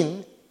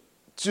begin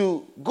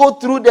to go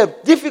through the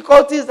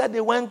difficulties that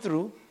they went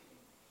through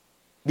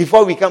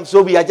before we come.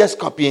 So we are just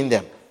copying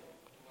them.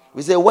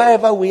 We say,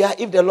 wherever we are,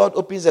 if the Lord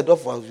opens the door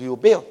for us, we will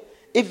build.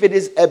 If it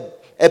is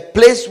a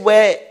place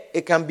where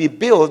it can be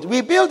built,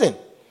 we're building.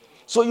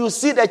 So you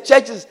see the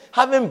churches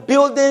having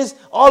buildings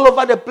all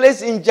over the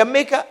place in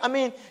Jamaica. I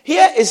mean,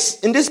 here is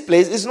in this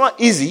place, it's not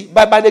easy,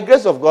 but by the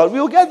grace of God,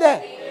 we will get there.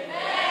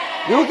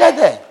 Amen. We will get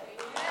there.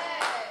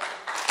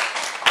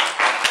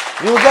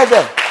 Amen. We will get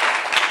there.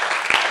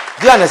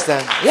 Do you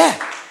understand? Yeah.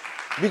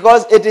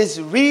 Because it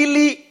is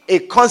really a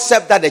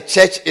concept that the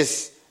church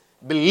is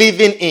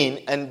believing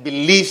in and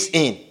believes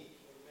in.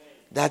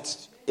 That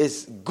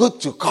is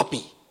good to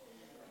copy.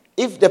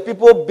 If the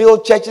people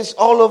build churches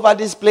all over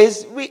this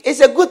place,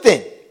 it's a good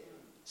thing.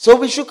 So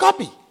we should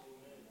copy.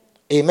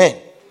 Amen.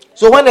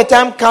 So when the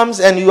time comes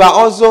and you are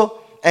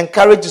also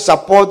encouraged to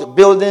support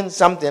building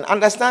something,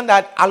 understand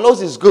that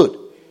allos is good.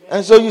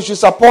 And so you should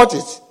support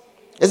it.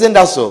 Isn't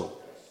that so?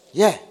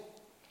 Yeah.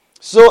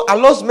 So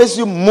allos makes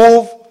you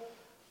move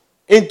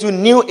into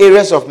new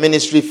areas of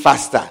ministry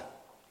faster.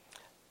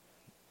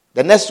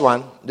 The next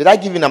one, did I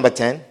give you number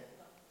 10?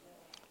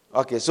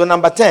 Okay, so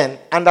number 10,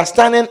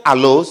 understanding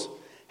allos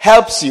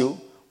helps you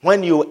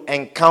when you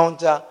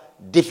encounter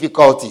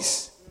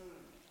difficulties.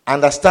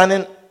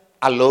 Understanding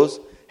allos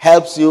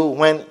helps you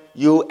when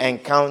you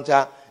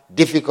encounter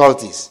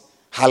difficulties.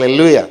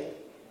 Hallelujah.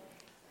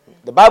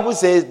 The Bible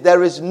says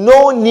there is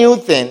no new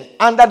thing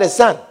under the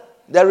sun.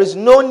 There is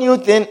no new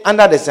thing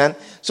under the sun.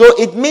 So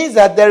it means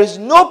that there is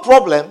no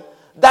problem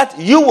that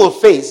you will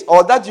face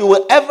or that you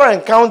will ever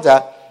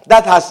encounter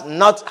that has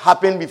not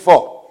happened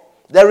before.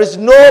 There is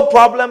no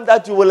problem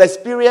that you will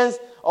experience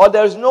or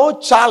there is no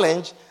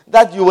challenge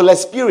that you will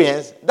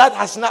experience that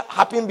has not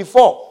happened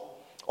before,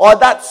 or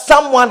that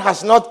someone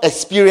has not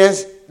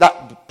experienced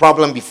that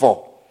problem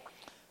before.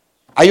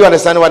 Are you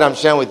understanding what I'm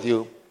sharing with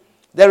you?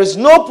 There is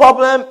no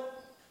problem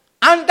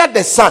under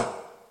the sun,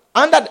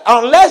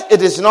 unless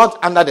it is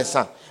not under the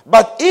sun.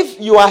 But if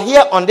you are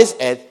here on this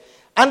earth,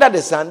 under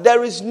the sun,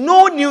 there is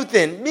no new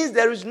thing. Means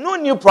there is no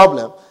new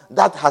problem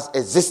that has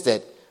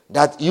existed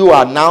that you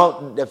are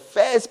now the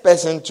first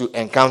person to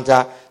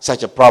encounter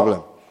such a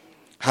problem.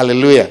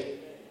 Hallelujah.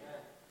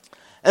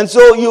 And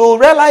so you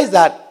realize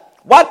that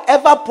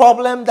whatever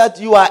problem that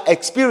you are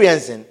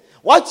experiencing,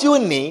 what you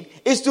need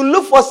is to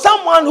look for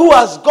someone who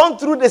has gone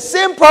through the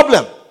same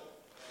problem.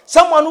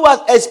 Someone who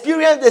has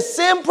experienced the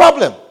same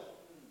problem.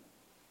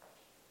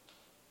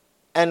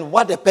 And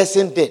what the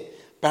person did.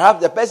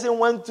 Perhaps the person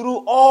went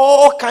through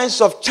all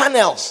kinds of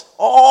channels,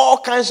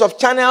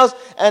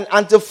 and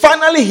until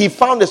finally he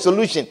found a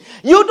solution.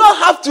 You don't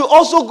have to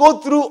also go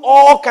through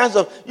all kinds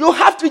of, you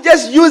have to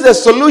just use a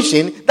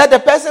solution that the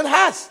person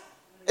has.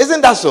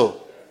 Isn't that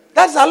so?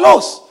 That's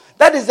allos.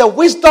 That is the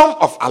wisdom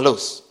of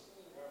allos.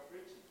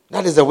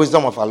 That is the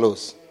wisdom of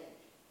allos.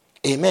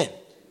 Amen.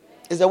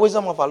 It's the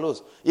wisdom of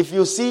allos. If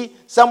you see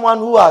someone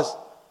who has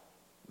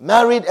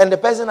married and the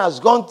person has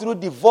gone through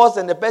divorce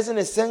and the person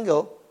is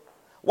single,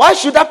 why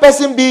should that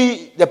person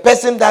be the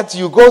person that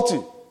you go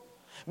to?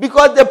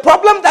 Because the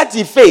problem that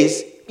he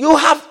faced,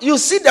 you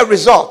see the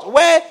result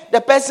where the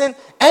person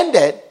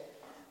ended.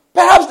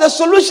 Perhaps the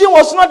solution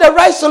was not the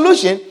right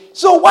solution.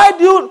 So why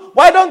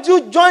don't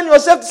you join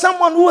yourself to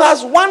someone who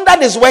has one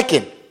that is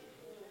working?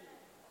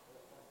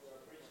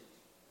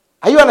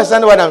 Are you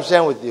understanding what I'm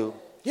sharing with you?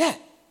 Yeah.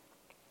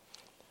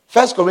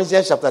 1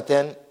 Corinthians chapter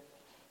 10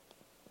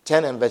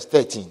 and verse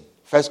 13.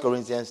 1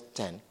 Corinthians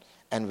 10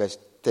 and verse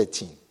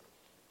 13.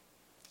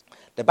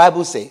 The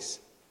Bible says,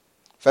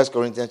 1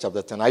 Corinthians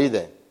chapter 10, are you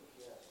there?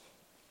 Yes.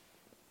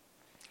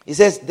 He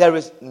says, there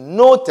is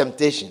no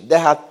temptation. There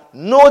hath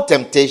no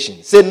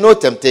temptation. Say no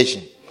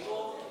temptation.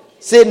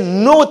 Say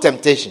no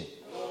temptation.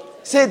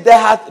 Say there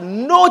hath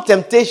no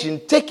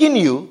temptation taken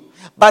you,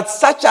 but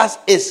such as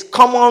is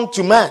common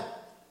to man.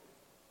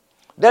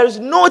 There is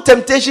no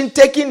temptation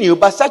taking you,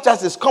 but such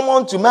as is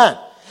common to man.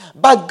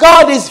 But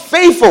God is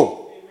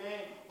faithful,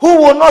 who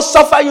will not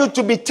suffer you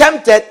to be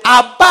tempted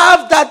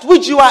above that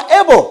which you are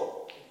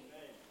able.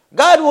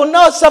 God will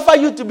not suffer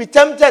you to be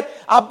tempted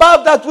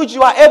above that which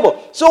you are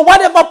able. So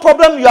whatever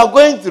problem you are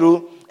going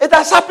through, it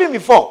has happened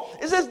before.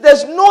 It says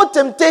there's no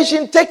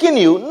temptation taking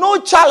you,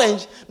 no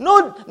challenge,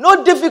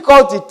 no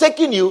difficulty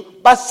taking you,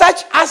 but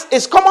such as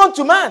is common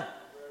to man.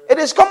 It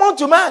is common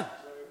to man.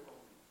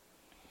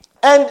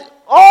 And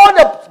all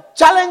the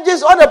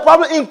challenges, all the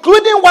problems,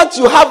 including what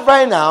you have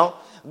right now,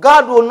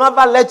 God will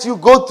never let you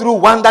go through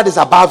one that is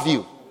above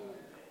you.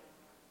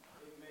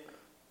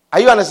 Are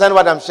you understanding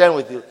what I'm sharing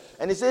with you?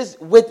 And he says,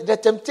 with the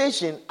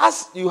temptation,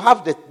 as you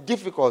have the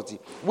difficulty,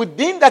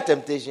 within that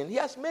temptation, he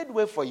has made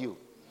way for you.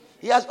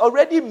 He has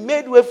already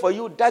made way for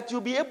you that you'll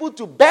be able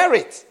to bear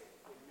it.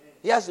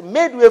 He has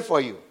made way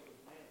for you.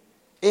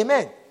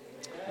 Amen.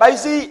 But you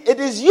see, it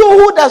is you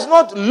who does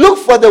not look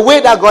for the way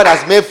that God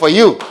has made for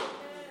you.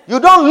 You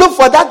don't look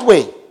for that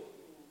way.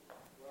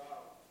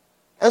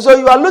 And so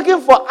you are looking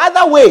for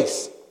other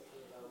ways.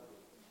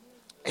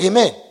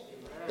 Amen.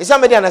 Is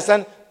somebody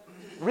understand?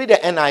 Read the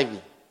NIV.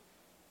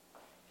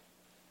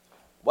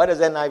 What does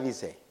NIV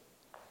say?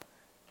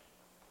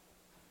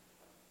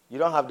 You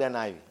don't have the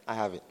NIV. I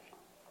have it.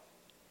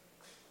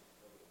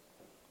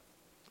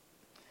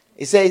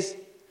 It says,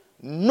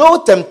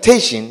 no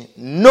temptation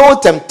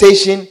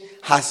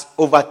has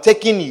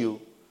overtaken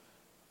you.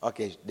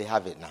 Okay, they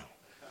have it now.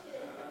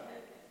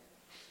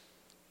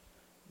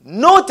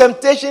 No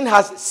temptation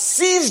has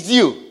seized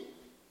you.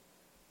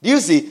 Do you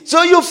see?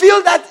 So you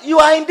feel that you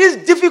are in this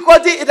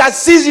difficulty, it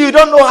has seized you, you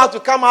don't know how to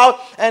come out,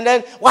 and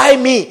then, why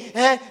me?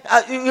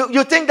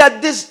 You think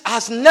that this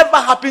has never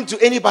happened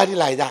to anybody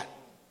like that.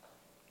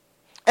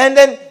 And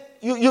then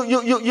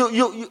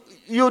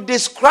you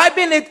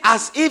describing it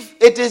as if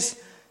it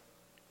is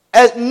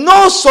a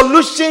no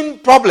solution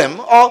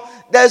problem, or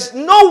there's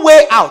no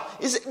way out.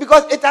 It's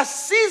because it has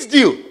seized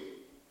you.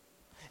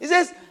 It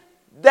says,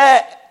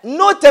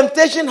 no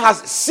temptation has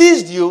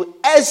seized you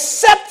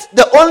except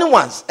the only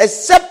ones,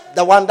 except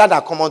the one that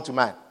are common to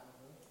man.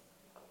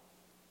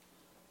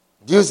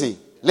 Do you see?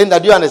 Linda,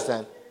 do you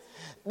understand?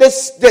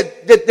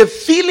 The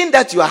feeling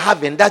that you are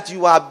having, that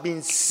you are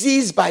being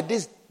seized by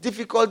this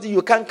difficulty,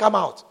 you can't come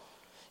out.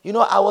 You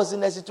know, I was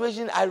in a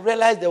situation, I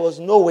realized there was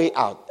no way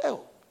out.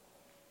 Oh.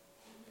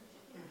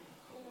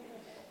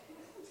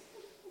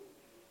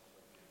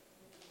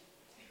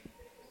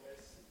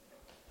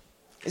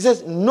 It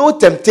says, no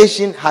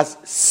temptation has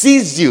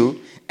seized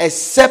you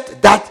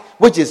except that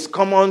which is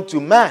common to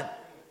man.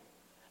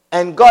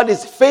 And God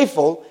is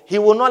faithful. He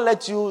will not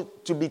let you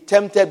to be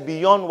tempted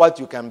beyond what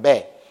you can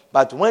bear.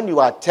 But when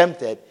you are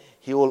tempted,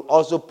 he will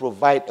also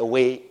provide a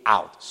way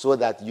out so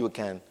that you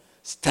can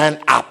stand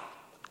up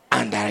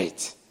under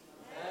it.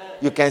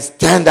 You can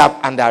stand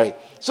up under it.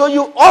 So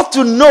you ought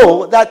to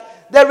know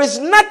that there is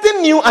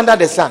nothing new under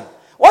the sun.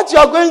 What you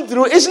are going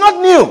through is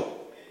not new.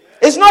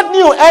 It's not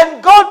new,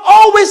 and God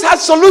always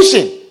has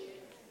solution.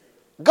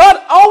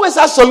 God always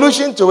has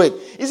solution to it.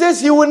 He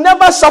says he will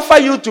never suffer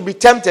you to be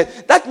tempted.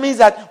 That means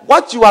that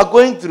what you are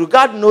going through,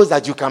 God knows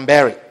that you can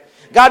bear it.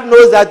 God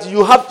knows that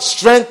you have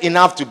strength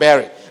enough to bear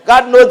it.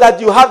 God knows that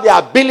you have the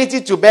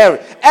ability to bear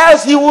it.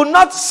 Else he will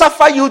not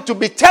suffer you to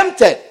be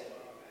tempted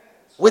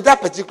with that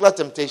particular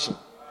temptation.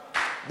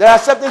 There are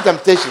certain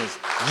temptations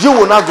you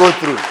will not go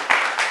through.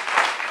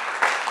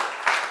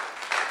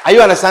 Are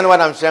you understanding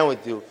what I'm sharing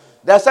with you?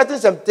 There are certain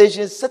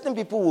temptations certain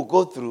people will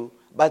go through,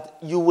 but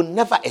you will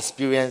never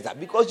experience that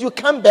because you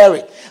can't bear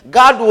it.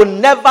 God will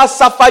never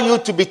suffer you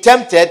to be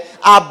tempted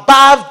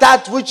above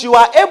that which you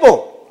are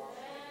able.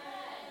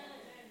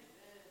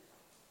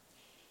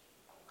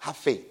 Have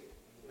faith.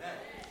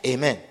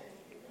 Amen.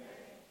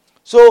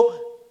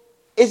 So,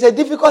 it's a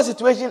difficult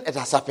situation. It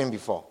has happened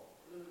before.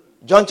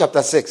 John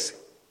chapter 6.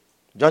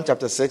 John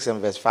chapter 6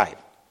 and verse 5.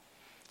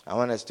 I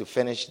want us to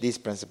finish these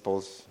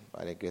principles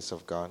by the grace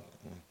of God.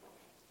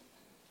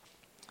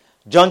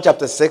 John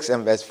chapter 6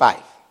 and verse 5.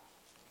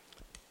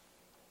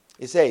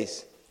 It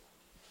says,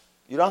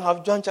 you don't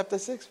have John chapter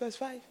 6 verse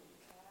 5?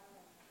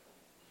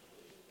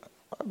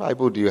 What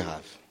Bible do you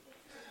have?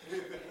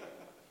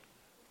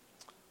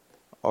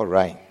 All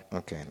right.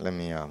 Okay, let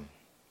me, I'll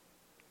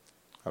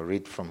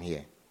read from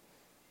here.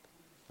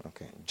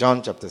 Okay,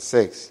 John chapter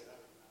 6.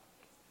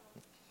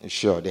 You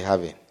sure they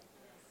have it?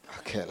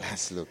 Okay,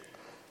 let's look.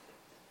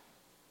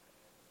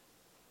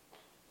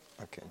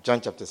 Okay,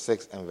 John chapter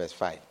 6 and verse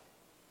 5.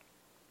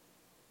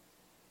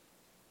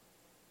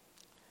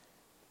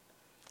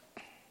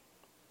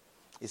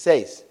 It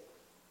says,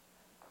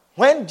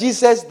 when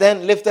Jesus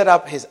then lifted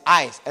up his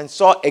eyes and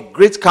saw a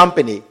great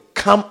company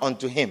come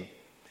unto him,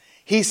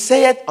 he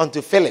saith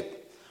unto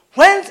Philip,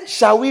 when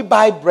shall we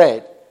buy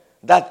bread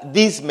that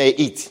these may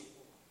eat?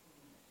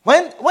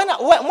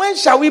 When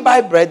shall we buy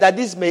bread that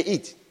these may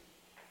eat?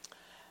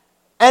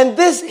 And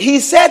this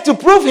he said to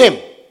prove him.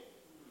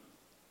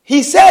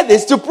 He said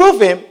this to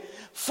prove him,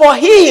 for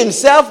he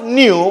himself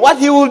knew what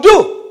he will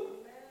do.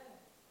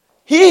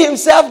 He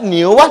himself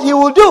knew what he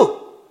will do.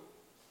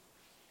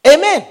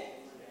 Amen.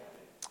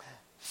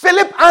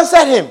 Philip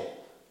answered him,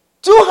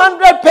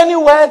 200 penny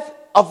worth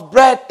of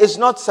bread is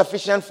not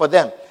sufficient for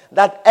them,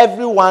 that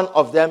every one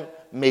of them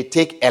may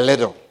take a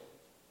little.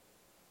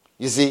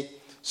 You see?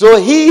 So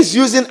he is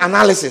using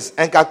analysis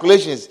and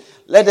calculations.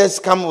 Let us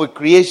come with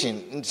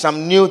creation,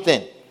 some new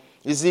thing.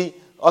 You see?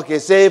 Okay,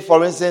 say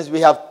for instance we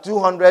have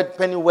 200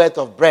 penny worth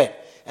of bread.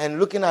 And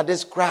looking at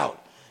this crowd,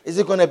 is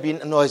it going to be?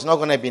 No, it's not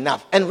going to be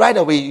enough. And right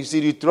away, you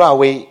see, you throw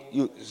away.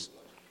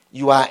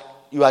 You are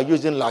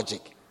using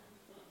logic.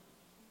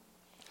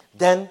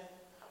 Then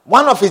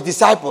one of his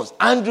disciples,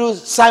 Andrew,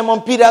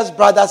 Simon Peter's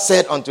brother,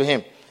 said unto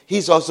him,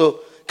 he's also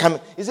coming.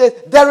 He says,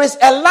 there is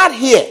a lad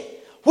here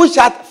which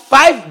had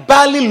 5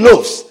 barley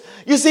loaves.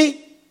 You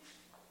see,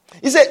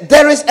 he said,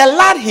 there is a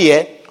lad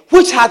here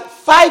which had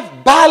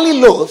 5 barley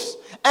loaves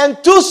and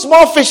 2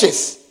 small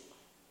fishes.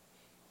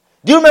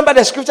 Do you remember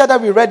the scripture that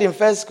we read in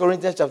 1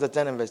 Corinthians chapter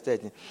 10 and verse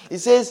 13? It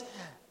says,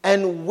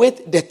 and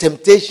with the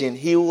temptation,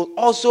 he will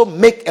also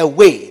make a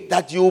way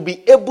that you will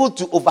be able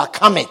to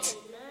overcome it.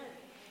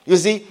 You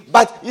see,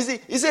 but you see,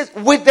 he says,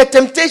 with the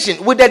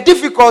temptation, with the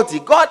difficulty,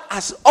 God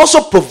has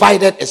also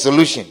provided a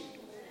solution.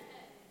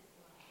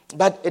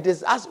 But it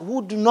is us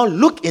who do not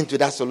look into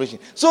that solution.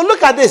 So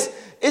look at this.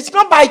 It's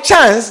not by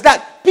chance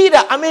that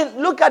Peter,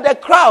 look at the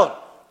crowd.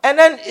 And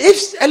then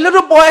if a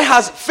little boy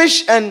has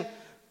fish and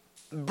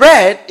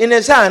bread in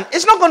his hand,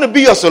 it's not going to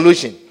be your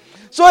solution.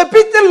 So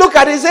Peter look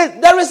at it and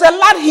says, there is a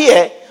lad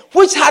here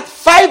which had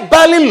 5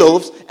 barley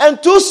loaves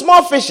and 2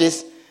 small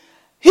fishes.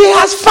 He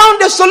has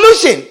found a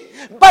solution,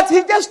 but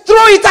he just threw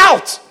it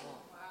out.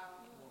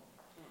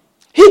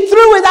 He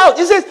threw it out.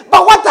 He says,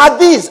 but what are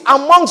these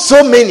among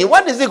so many?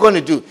 What is he going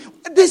to do?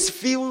 This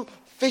few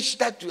fish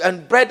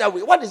and bread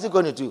what is he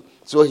going to do?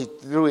 So he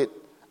threw it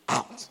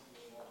out.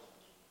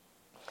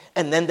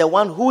 And then the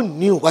one who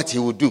knew what he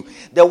would do,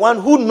 the one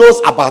who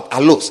knows about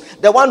Alos,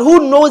 the one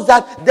who knows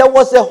that there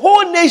was a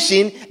whole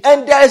nation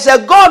and there is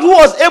a God who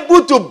was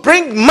able to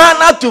bring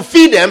manna to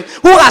feed them,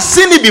 who has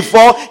seen it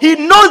before, he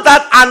knows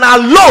that an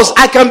Alos,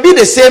 I can be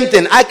the same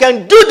thing. I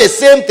can do the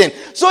same thing.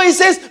 So he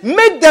says,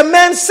 make the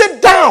men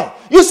sit down.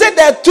 You said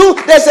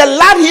there's a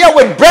lad here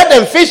with bread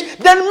and fish,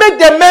 then make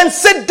the men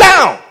sit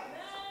down.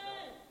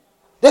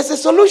 There's a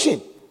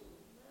solution.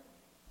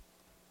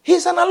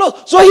 He's an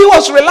Alos. So he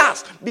was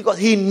relaxed because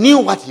he knew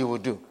what he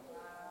would do.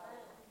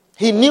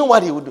 He knew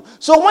what he would do.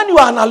 So when you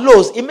are an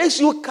Alos, it makes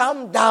you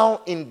calm down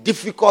in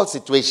difficult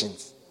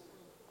situations.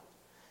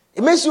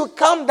 It makes you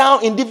calm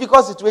down in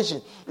difficult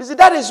situations. You see,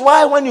 that is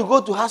why when you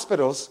go to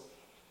hospitals,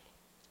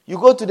 you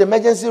go to the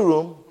emergency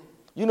room,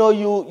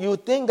 you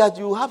think that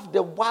you have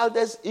the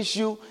wildest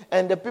issue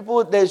and the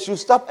people, they should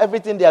stop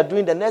everything they are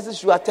doing. The nurses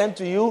should attend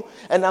to you.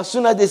 And as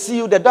soon as they see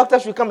you, the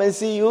doctor should come and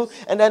see you.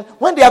 And then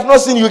when they have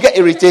not seen you, you get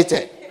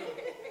irritated.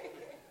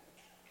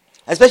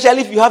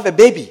 Especially if you have a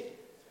baby.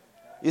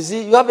 You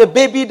see, you have a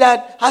baby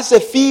that has a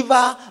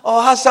fever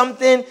or has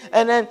something.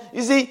 And then,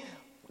 you see,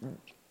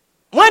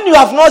 when you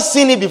have not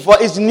seen it before,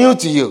 it's new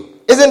to you.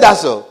 Isn't that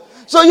so?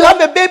 So you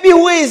have a baby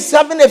who is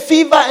having a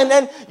fever and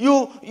then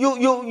you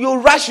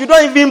rush. You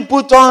don't even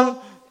put on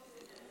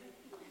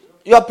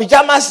your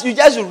pajamas. You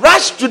just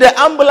rush to the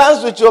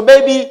ambulance with your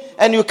baby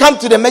and you come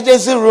to the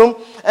emergency room.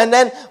 And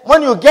then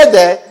when you get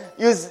there,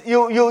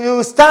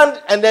 you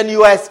stand and then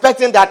you are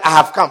expecting that I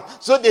have come.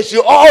 So they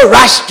should all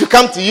rush to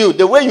come to you.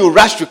 The way you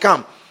rush to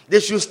come. They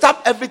should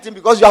stop everything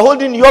because you are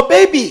holding your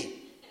baby.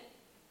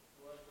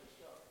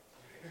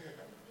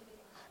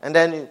 And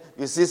then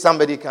you see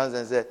somebody comes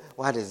and says,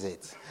 what is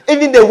it?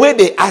 Even the way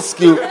they ask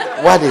you,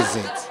 what is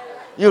it?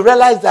 You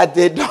realize that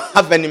they don't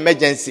have an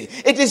emergency.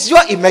 It is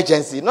your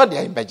emergency, not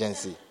their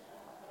emergency.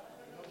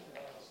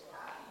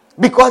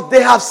 Because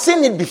they have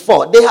seen it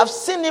before. They have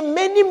seen it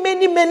many,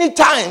 many, many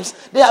times.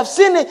 They have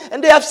seen it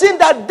and they have seen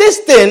that this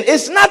thing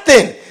is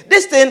nothing.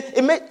 This thing,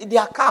 they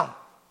are calm.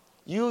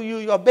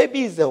 Your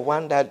baby is the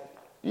one that,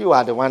 you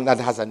are the one that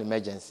has an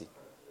emergency.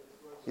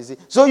 You see?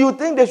 So you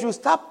think they should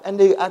stop and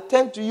they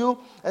attend to you.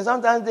 And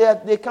sometimes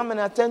they come and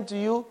attend to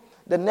you.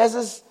 The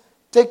nurses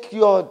take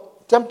your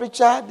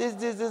temperature, this,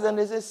 and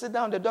they say, sit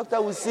down, the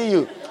doctor will see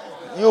you.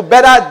 You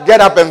better get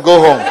up and go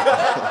home.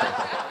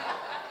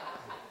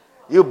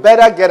 You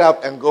better get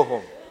up and go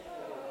home.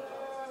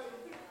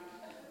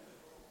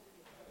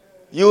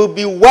 You'll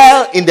be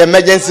well in the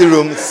emergency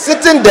room,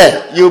 sitting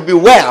there. You'll be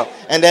well.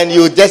 And then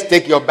you just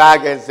take your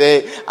bag and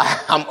say,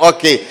 I'm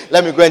okay.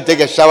 Let me go and take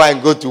a shower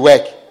and go to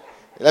work.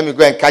 Let me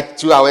go and catch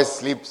 2 hours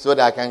sleep so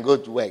that I can go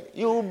to work.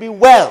 You will be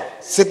well,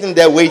 sitting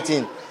there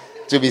waiting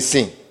to be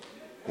seen.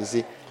 You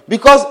see?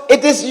 Because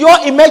it is your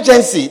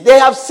emergency. They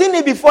have seen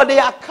it before. They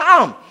are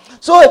calm.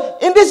 So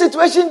in this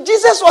situation,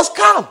 Jesus was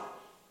calm.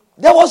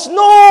 There was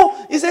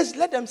he says,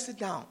 let them sit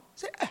down.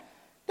 Say,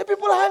 the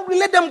people are hungry.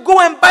 Let them go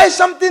and buy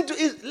something to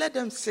eat. Let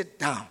them sit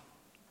down.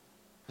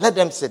 Let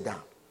them sit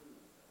down.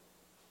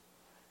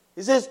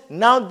 He says,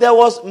 now there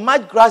was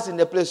much grass in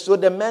the place, so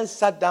the men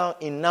sat down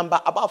in number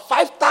about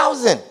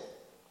 5,000.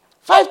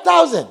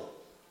 5,000.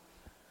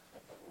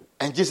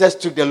 And Jesus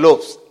took the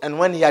loaves, and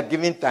when he had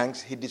given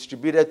thanks, he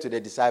distributed to the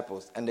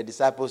disciples, and the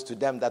disciples to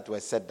them that were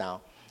set down,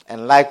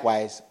 and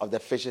likewise of the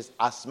fishes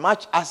as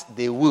much as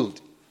they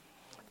would.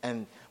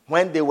 And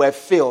when they were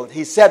filled,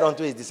 he said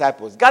unto his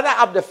disciples, gather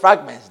up the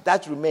fragments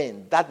that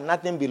remain, that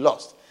nothing be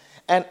lost.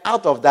 And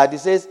out of that, he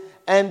says,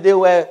 and they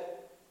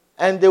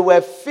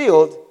were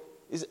filled.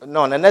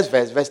 No, the next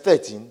verse, verse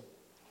 13.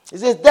 It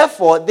says,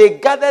 therefore, they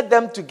gathered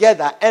them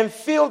together and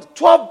filled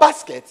 12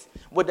 baskets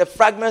with the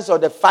fragments of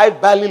the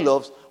 5 barley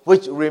loaves,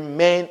 which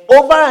remained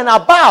over and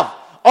above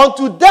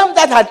unto them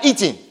that had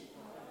eaten.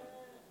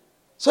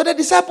 So the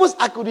disciples,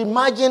 I could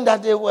imagine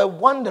that they were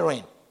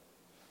wondering.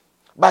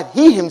 But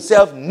he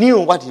himself knew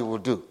what he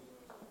would do.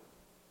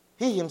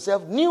 He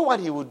himself knew what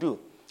he would do.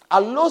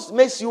 Allah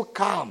makes you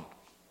calm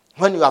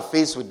when you are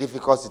faced with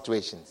difficult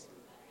situations.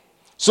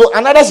 So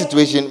another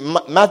situation,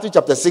 Matthew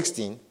chapter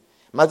 16,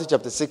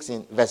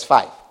 verse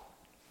 5.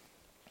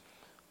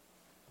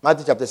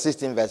 Matthew chapter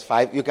 16, verse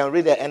 5. You can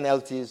read the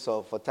NLT,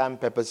 so for time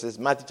purposes,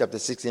 Matthew chapter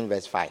 16,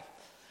 verse 5.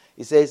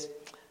 It says,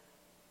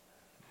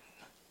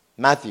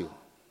 Matthew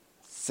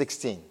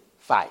 16,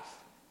 5.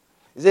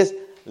 It says,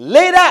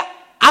 later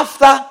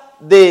after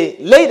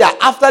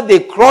they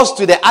crossed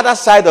to the other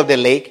side of the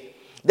lake,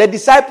 the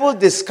disciples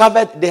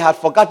discovered they had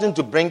forgotten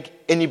to bring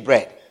any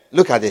bread.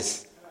 Look at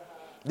this.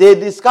 They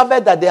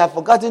discovered that they had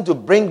forgotten to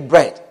bring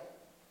bread.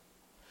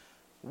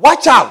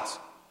 Watch out.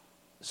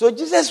 So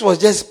Jesus was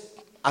just,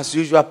 as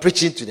usual,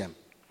 preaching to them.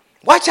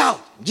 Watch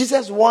out.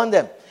 Jesus warned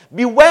them.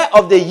 Beware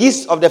of the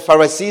yeast of the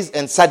Pharisees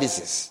and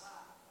Sadducees.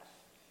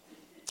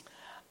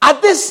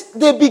 At this,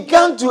 they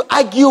began to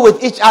argue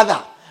with each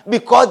other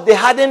because they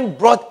hadn't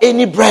brought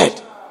any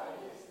bread.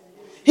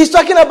 He's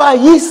talking about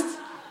yeast.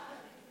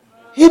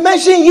 He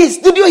mentioned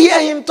yeast. Did you hear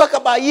him talk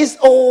about yeast?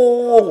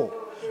 Oh,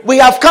 we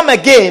have come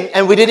again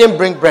and we didn't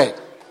bring bread.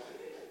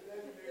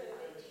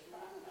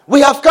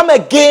 We have come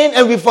again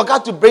and we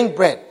forgot to bring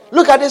bread.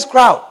 Look at this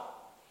crowd.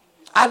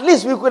 At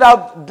least we could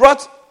have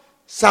brought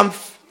some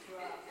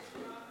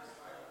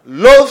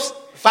loaves,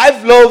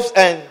 5 loaves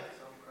and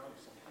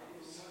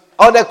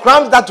or the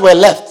crumbs that were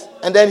left.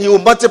 And then he will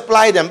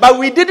multiply them. But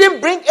we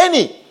didn't bring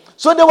any.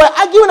 So they were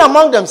arguing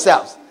among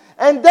themselves.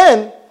 And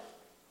then,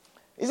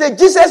 he said,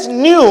 Jesus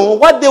knew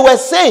what they were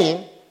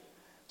saying.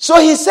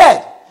 So he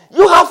said,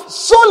 you have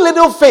so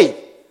little faith.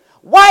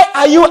 Why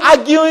are you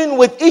arguing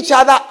with each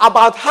other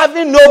about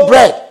having no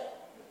bread?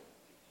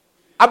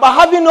 About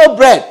having no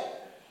bread.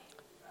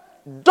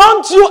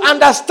 Don't you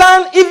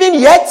understand even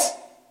yet?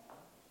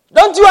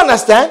 Don't you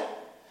understand?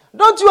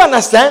 Don't you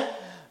understand?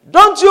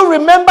 Don't you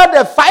remember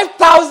the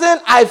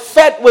 5,000 I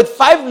fed with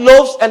 5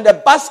 loaves and the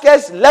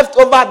baskets left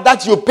over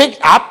that you picked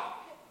up?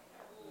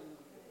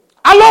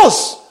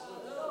 Alos.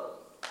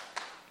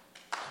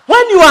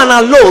 When you are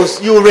on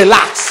alos, you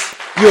relax.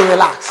 You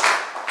relax.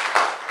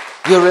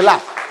 You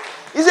relax.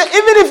 He said,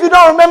 even if you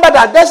don't remember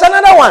that, there's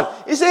another one.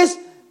 He says,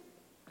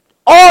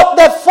 or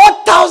the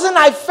 4,000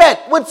 I fed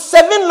with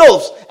 7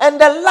 loaves and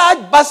the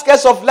large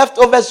baskets of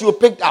leftovers you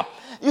picked up.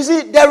 You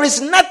see, there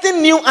is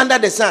nothing new under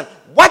the sun.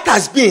 What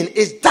has been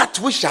is that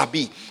which shall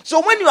be.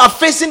 So when you are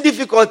facing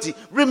difficulty,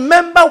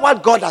 remember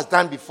what God has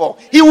done before.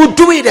 He will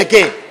do it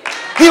again.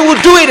 He will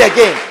do it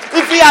again.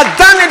 If he has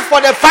done it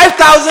for the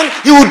 5,000,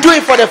 he will do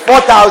it for the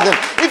 4,000.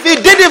 If he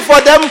did it for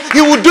them,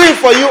 he will do it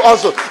for you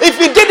also. If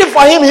he did it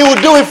for him, he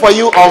will do it for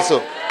you also.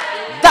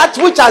 That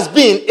which has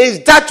been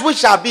is that which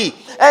shall be.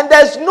 And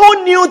there's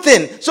no new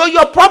thing. So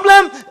your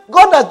problem,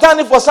 God has done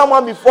it for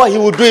someone before, he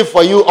will do it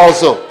for you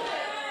also.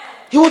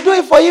 He will do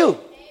it for you.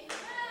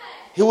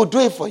 He will do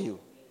it for you.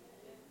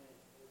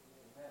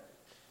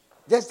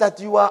 Just that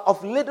you are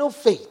of little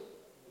faith.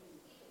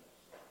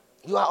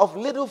 You are of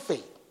little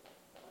faith.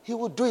 He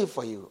will do it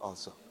for you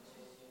also.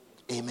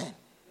 Amen.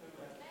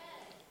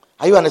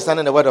 Are you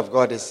understanding the word of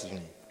God this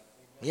evening?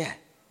 Yeah.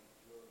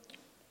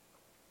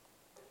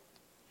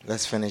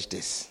 Let's finish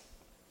this.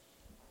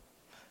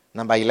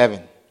 Number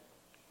 11.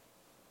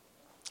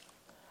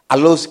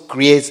 Allah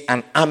creates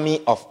an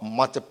army of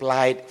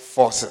multiplied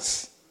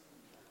forces.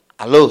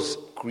 Allah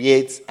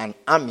creates an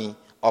army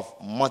of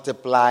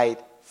multiplied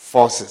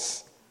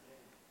forces.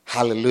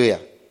 Hallelujah.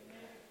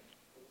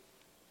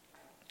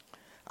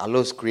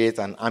 Allah creates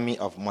an army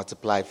of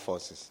multiplied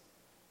forces.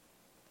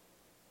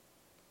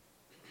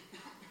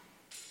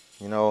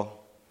 You know,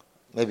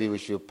 maybe we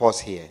should pause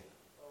here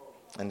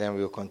and then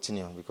we'll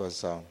continue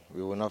because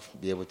we will not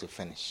be able to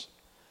finish.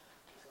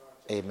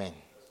 Amen.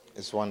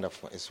 It's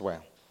wonderful. It's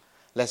well.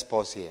 Let's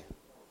pause here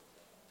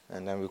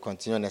and then we'll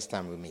continue next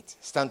time we meet.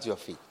 Stand to your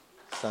feet.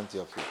 Stand to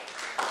your feet.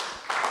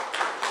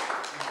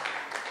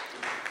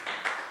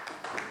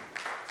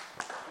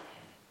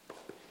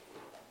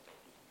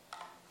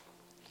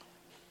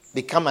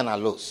 Become an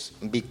alos.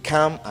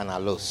 Become an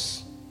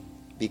alos.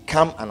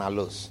 Become an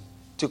alos.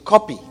 To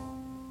copy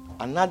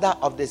another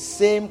of the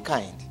same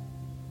kind.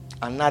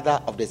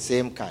 Another of the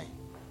same kind.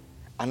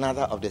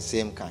 Another of the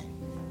same kind.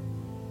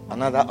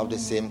 Another of the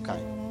same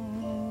kind.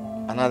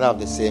 Another of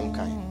the same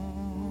kind.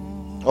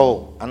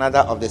 Oh, another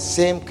of the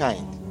same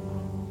kind.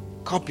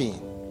 Copying.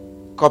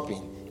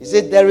 He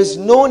said, there is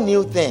no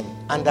new thing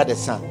under the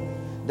sun.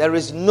 There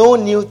is no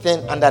new thing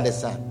under the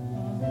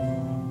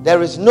sun.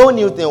 There is no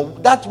new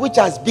thing. That which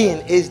has been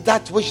is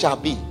that which shall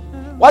be.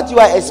 What you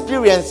are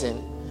experiencing,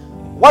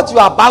 what you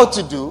are about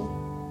to do,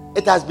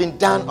 it has been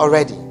done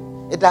already.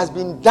 It has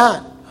been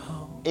done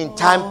in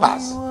time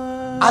past.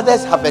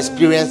 Others have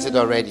experienced it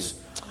already.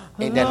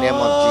 In the name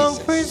of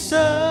Jesus.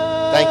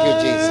 Thank you,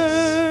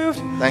 Jesus.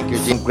 Thank you,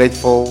 Jesus. I'm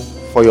grateful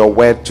for your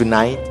word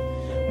tonight.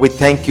 We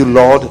thank you,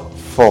 Lord,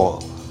 for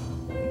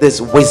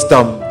this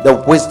wisdom, the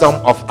wisdom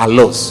of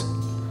Alos,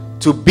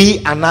 to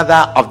be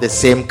another of the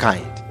same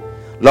kind.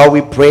 Lord,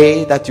 we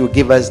pray that you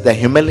give us the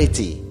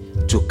humility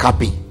to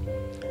copy.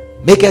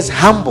 Make us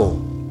humble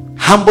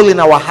in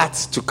our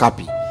hearts to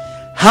copy.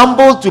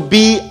 Humble to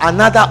be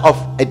another of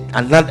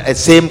a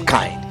same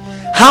kind.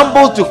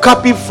 Humble to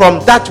copy from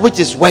that which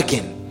is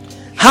working.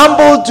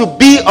 Humble to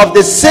be of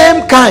the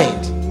same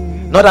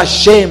kind. Not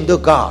ashamed, oh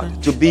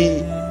God, to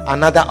be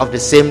another of the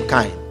same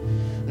kind.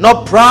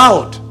 Not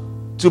proud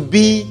to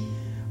be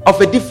of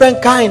a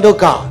different kind, oh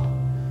God.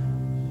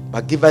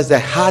 But give us the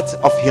heart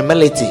of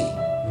humility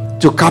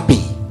to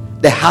copy.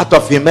 The heart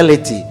of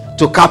humility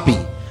to copy.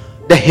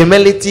 The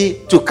humility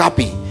to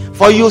copy.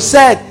 For you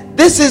said,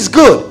 this is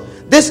good.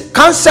 This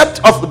concept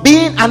of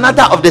being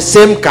another of the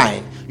same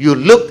kind, you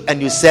looked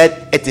and you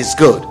said, it is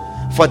good.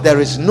 For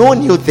there is no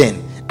new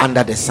thing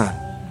under the sun.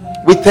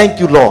 We thank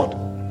you, Lord,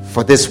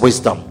 for this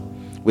wisdom.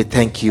 We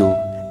thank you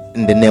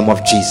in the name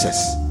of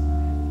Jesus.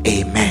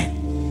 Amen.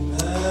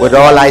 With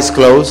all eyes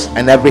closed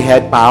and every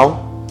head bowed,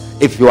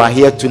 if you are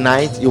here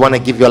tonight, you want to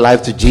give your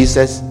life to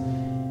Jesus,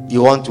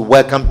 you want to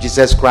welcome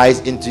Jesus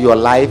Christ into your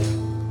life,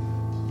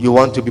 you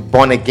want to be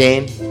born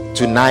again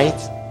tonight,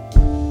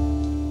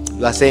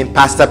 you are saying,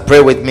 Pastor,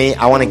 pray with me,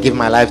 I want to give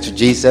my life to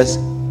Jesus.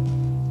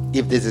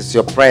 If this is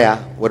your prayer,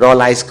 with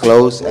all eyes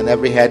closed and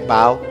every head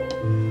bowed,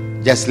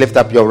 just lift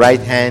up your right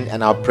hand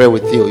and I'll pray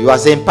with you. You are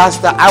saying,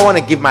 Pastor, I want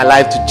to give my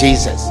life to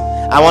Jesus.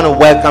 I want to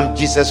welcome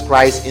Jesus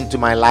Christ into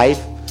my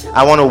life.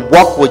 I want to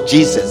walk with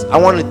Jesus. I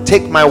want to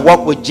take my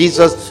walk with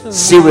Jesus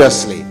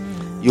seriously.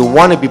 You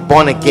want to be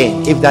born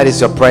again. If that is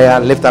your prayer,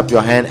 lift up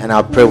your hand and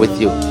I'll pray with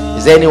you.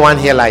 Is there anyone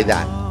here like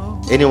that?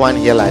 Anyone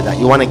here like that?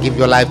 You want to give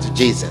your life to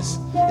Jesus?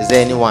 Is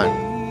there anyone?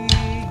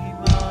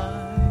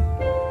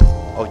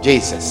 Oh,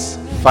 Jesus.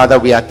 Father,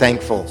 we are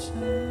thankful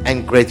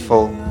and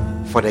grateful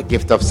for the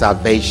gift of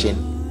salvation.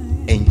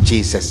 In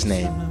Jesus'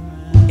 name.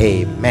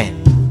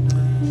 Amen.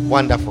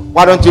 Wonderful.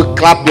 Why don't you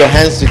clap your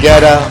hands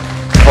together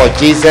for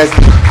Jesus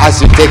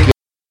as you take your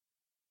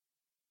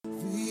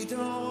We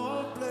don't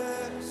want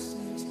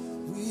blessings,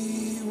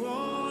 we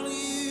want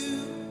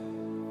you.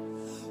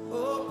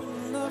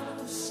 Open up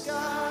the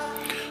sky.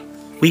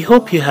 We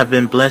hope you have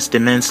been blessed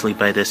immensely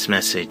by this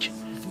message.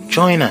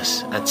 Join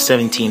us at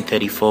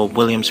 1734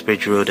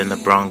 Williamsbridge Road in the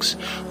Bronx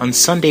on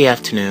Sunday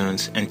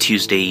afternoons and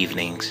Tuesday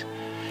evenings.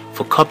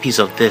 For copies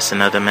of this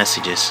and other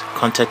messages,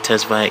 contact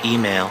us via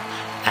email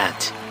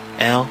at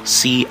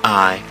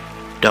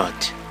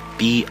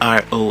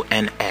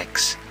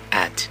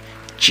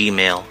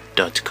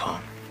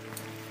lci.bronx@gmail.com.